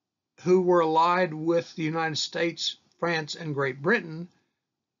who were allied with the United States, France, and Great Britain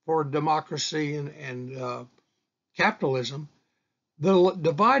for democracy and capitalism, the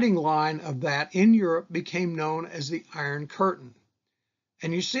dividing line of that in Europe became known as the Iron Curtain.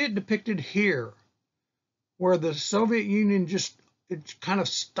 And you see it depicted here, where the Soviet Union it kind of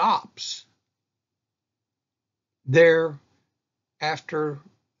stops there after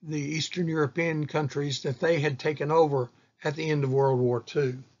the Eastern European countries that they had taken over at the end of World War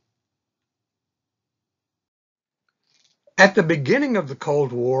II. At the beginning of the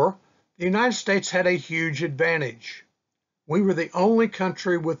Cold War, the United States had a huge advantage. We were the only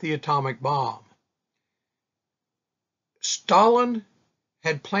country with the atomic bomb. Stalin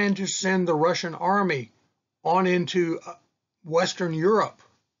had planned to send the Russian army on into Western Europe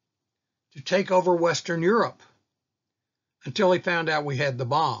to take over Western Europe until he found out we had the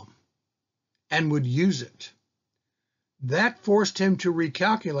bomb and would use it. That forced him to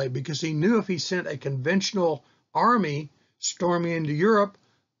recalculate, because he knew if he sent a conventional army storming into Europe,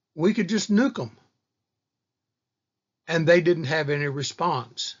 we could just nuke them. And they didn't have any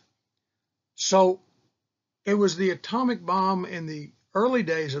response. So it was the atomic bomb in the early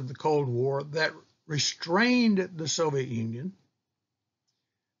days of the Cold War that restrained the Soviet Union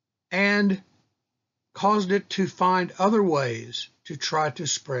and caused it to find other ways to try to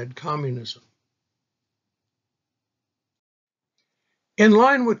spread communism. In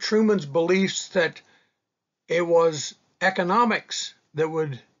line with Truman's beliefs that it was economics that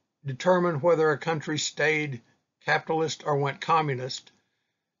would determine whether a country stayed capitalist or went communist,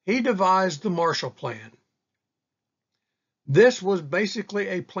 he devised the Marshall Plan. This was basically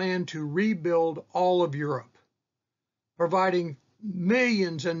a plan to rebuild all of Europe, providing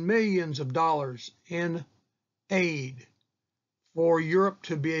millions and millions of dollars in aid for Europe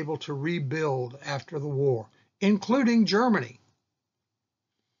to be able to rebuild after the war, including Germany.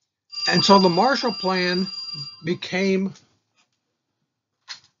 And so the Marshall Plan became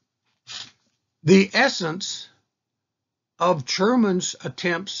the essence of Truman's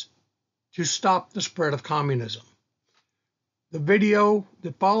attempts to stop the spread of communism. The video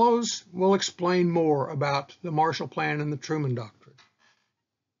that follows will explain more about the Marshall Plan and the Truman Doctrine.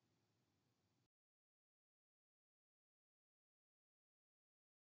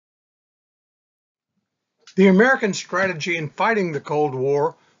 The American strategy in fighting the Cold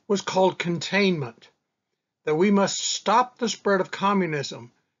War was called containment, that we must stop the spread of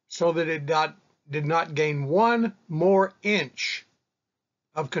communism so that it did not gain one more inch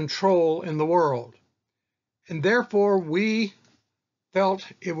of control in the world. And therefore, we felt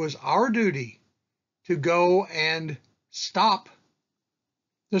it was our duty to go and stop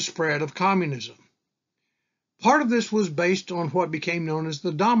the spread of communism. Part of this was based on what became known as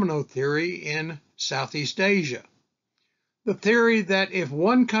the domino theory in Southeast Asia. The theory that if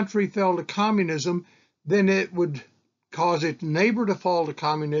one country fell to communism, then it would cause its neighbor to fall to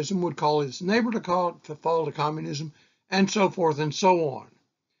communism, would cause its neighbor to fall to communism, and so forth and so on,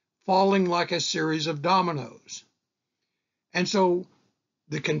 falling like a series of dominoes. And so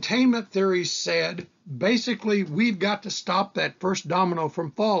the containment theory said, basically, we've got to stop that first domino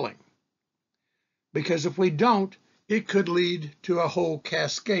from falling, because if we don't, it could lead to a whole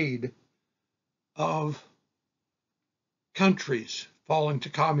cascade of countries falling to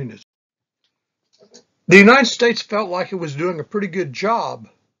communism. The United States felt like it was doing a pretty good job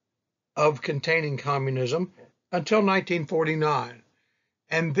of containing communism, until 1949.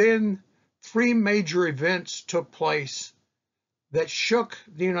 And then three major events took place that shook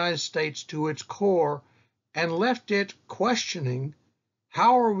the United States to its core and left it questioning,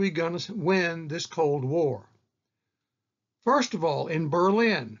 how are we going to win this Cold War? First of all, in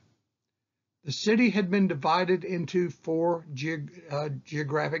Berlin, the city had been divided into four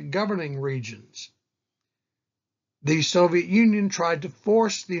geographic governing regions. The Soviet Union tried to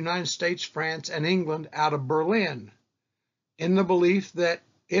force the United States, France, and England out of Berlin in the belief that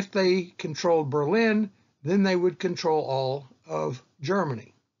if they controlled Berlin, then they would control all of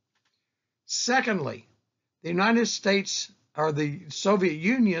Germany. Secondly, the United States, or the Soviet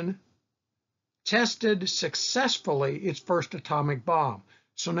Union, tested successfully its first atomic bomb.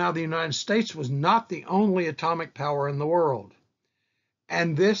 So now the United States was not the only atomic power in the world.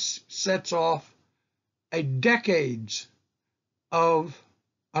 And this sets off a decades of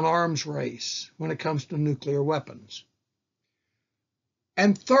an arms race when it comes to nuclear weapons.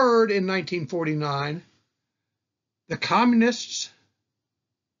 And third, in 1949, the communists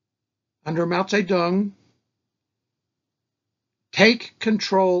under Mao Zedong take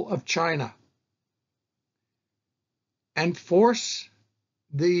control of China and force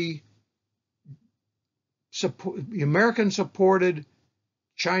the American-supported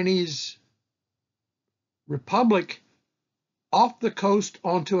Chinese Republic off the coast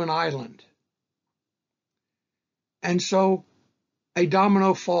onto an island. And so a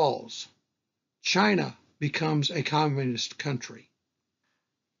domino falls. China becomes a communist country.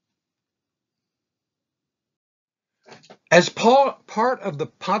 As part of the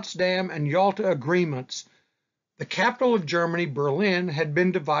Potsdam and Yalta agreements, the capital of Germany, Berlin, had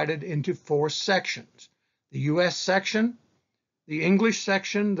been divided into four sections: the US section, the English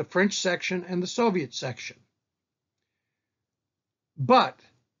section, the French section, and the Soviet section. But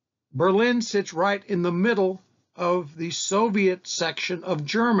Berlin sits right in the middle of the Soviet section of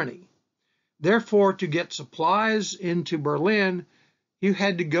Germany. Therefore, to get supplies into Berlin, you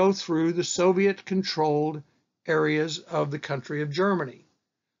had to go through the Soviet-controlled areas of the country of Germany,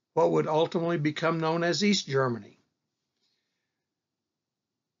 what would ultimately become known as East Germany.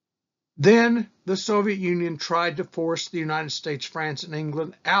 Then the Soviet Union tried to force the United States, France, and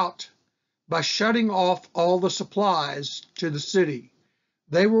England out by shutting off all the supplies to the city.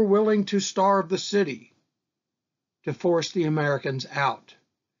 They were willing to starve the city to force the Americans out.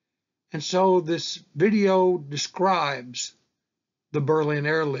 And so this video describes the Berlin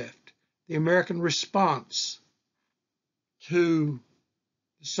airlift, the American response to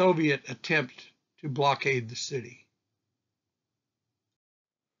the Soviet attempt to blockade the city.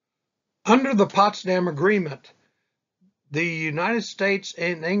 Under the Potsdam Agreement, the United States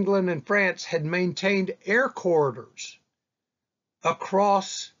and England and France had maintained air corridors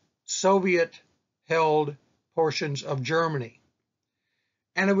across Soviet-held portions of Germany.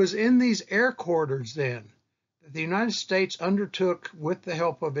 And it was in these air corridors then that the United States undertook, with the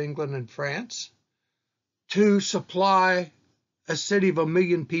help of England and France, to supply a city of 1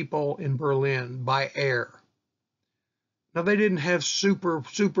 million people in Berlin by air. Now, they didn't have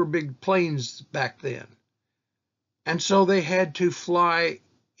super big planes back then. And so they had to fly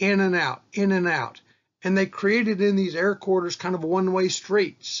in and out, in and out. And they created in these air corridors kind of one-way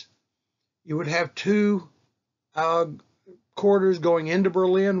streets. You would have two corridors going into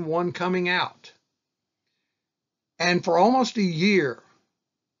Berlin, one coming out. And for almost a year,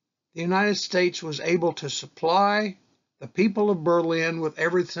 the United States was able to supply the people of Berlin with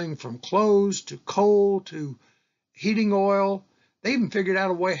everything from clothes to coal to heating oil. They even figured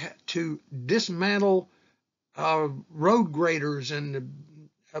out a way to dismantle road graders and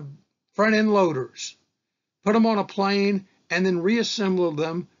front-end loaders, put them on a plane, and then reassemble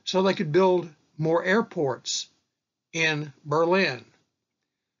them so they could build more airports in Berlin.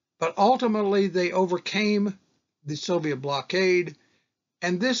 But ultimately, they overcame the Soviet blockade,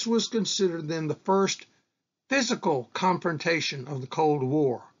 and this was considered then the first physical confrontation of the Cold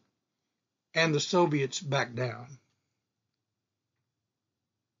War, and the Soviets backed down.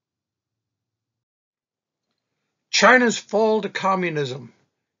 China's fall to communism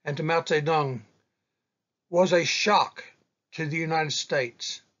and to Mao Zedong was a shock to the United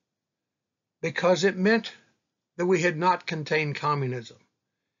States because it meant that we had not contained communism.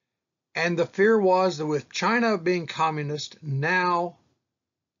 And the fear was that with China being communist, now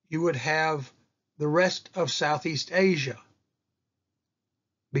you would have the rest of Southeast Asia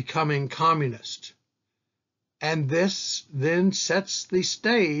becoming communist. And this then sets the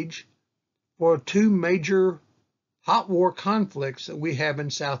stage for two major hot war conflicts that we have in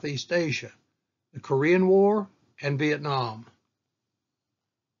Southeast Asia, the Korean War and Vietnam.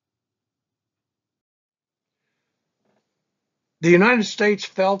 The United States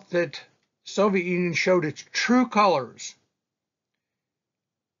felt that the Soviet Union showed its true colors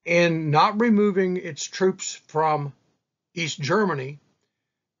in not removing its troops from East Germany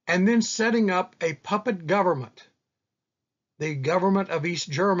and then setting up a puppet government, the government of East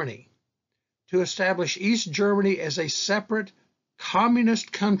Germany, to establish East Germany as a separate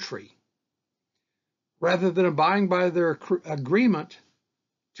communist country, rather than abiding by their agreement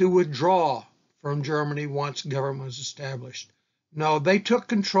to withdraw from Germany once government was established. No, they took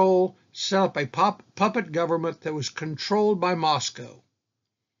control, set up a puppet government that was controlled by Moscow.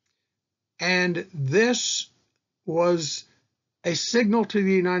 And this was a signal to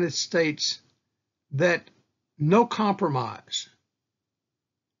the United States that no compromise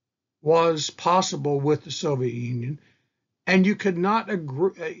was possible with the Soviet Union, and you cannot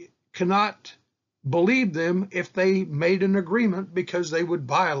believe them if they made an agreement, because they would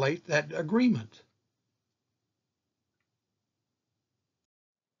violate that agreement.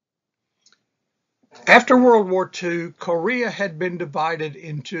 After World War II, Korea had been divided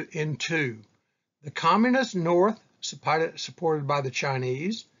into the Communist North, supported by the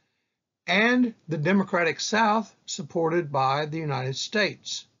Chinese, and the Democratic South, supported by the United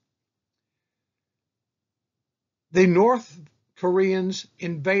States. The North Koreans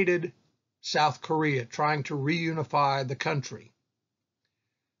invaded South Korea, trying to reunify the country.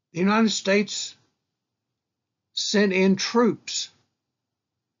 The United States sent in troops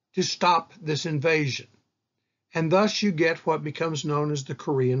to stop this invasion, and thus you get what becomes known as the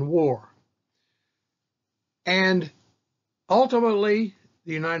Korean War. And ultimately,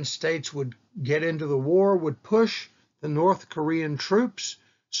 the United States would get into the war, would push the North Korean troops,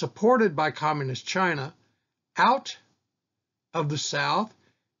 supported by Communist China, out of the South,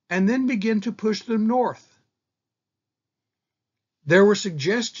 and then begin to push them north. There were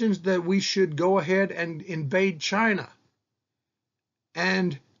suggestions that we should go ahead and invade China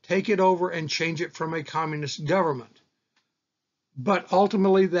and take it over and change it from a communist government. But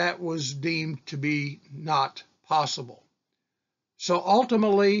ultimately that was deemed to be not possible. So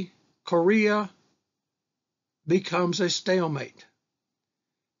ultimately, Korea becomes a stalemate.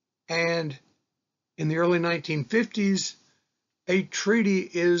 And in the early 1950s, a treaty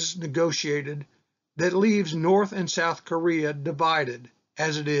is negotiated that leaves North and South Korea divided,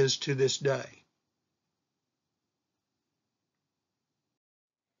 as it is to this day.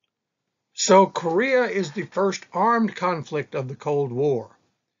 So Korea is the first armed conflict of the Cold War.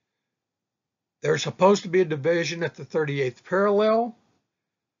 There's supposed to be a division at the 38th parallel.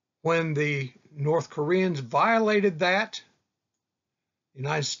 When the North Koreans violated that, the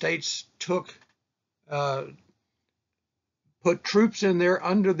United States put troops in there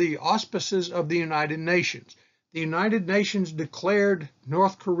under the auspices of the United Nations. The United Nations declared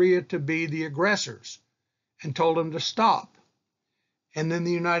North Korea to be the aggressors and told them to stop. And then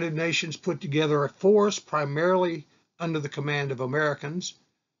the United Nations put together a force, primarily under the command of Americans,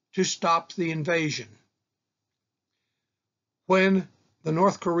 to stop the invasion. When the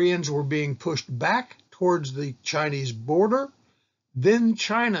North Koreans were being pushed back towards the Chinese border, then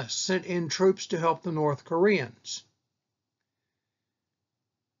China sent in troops to help the North Koreans,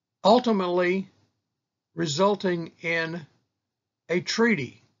 ultimately resulting in a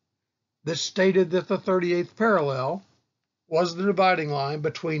treaty that stated that the 38th parallel was the dividing line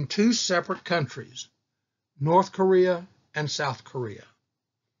between two separate countries, North Korea and South Korea.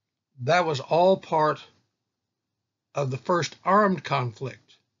 That was all part of the first armed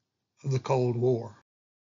conflict of the Cold War.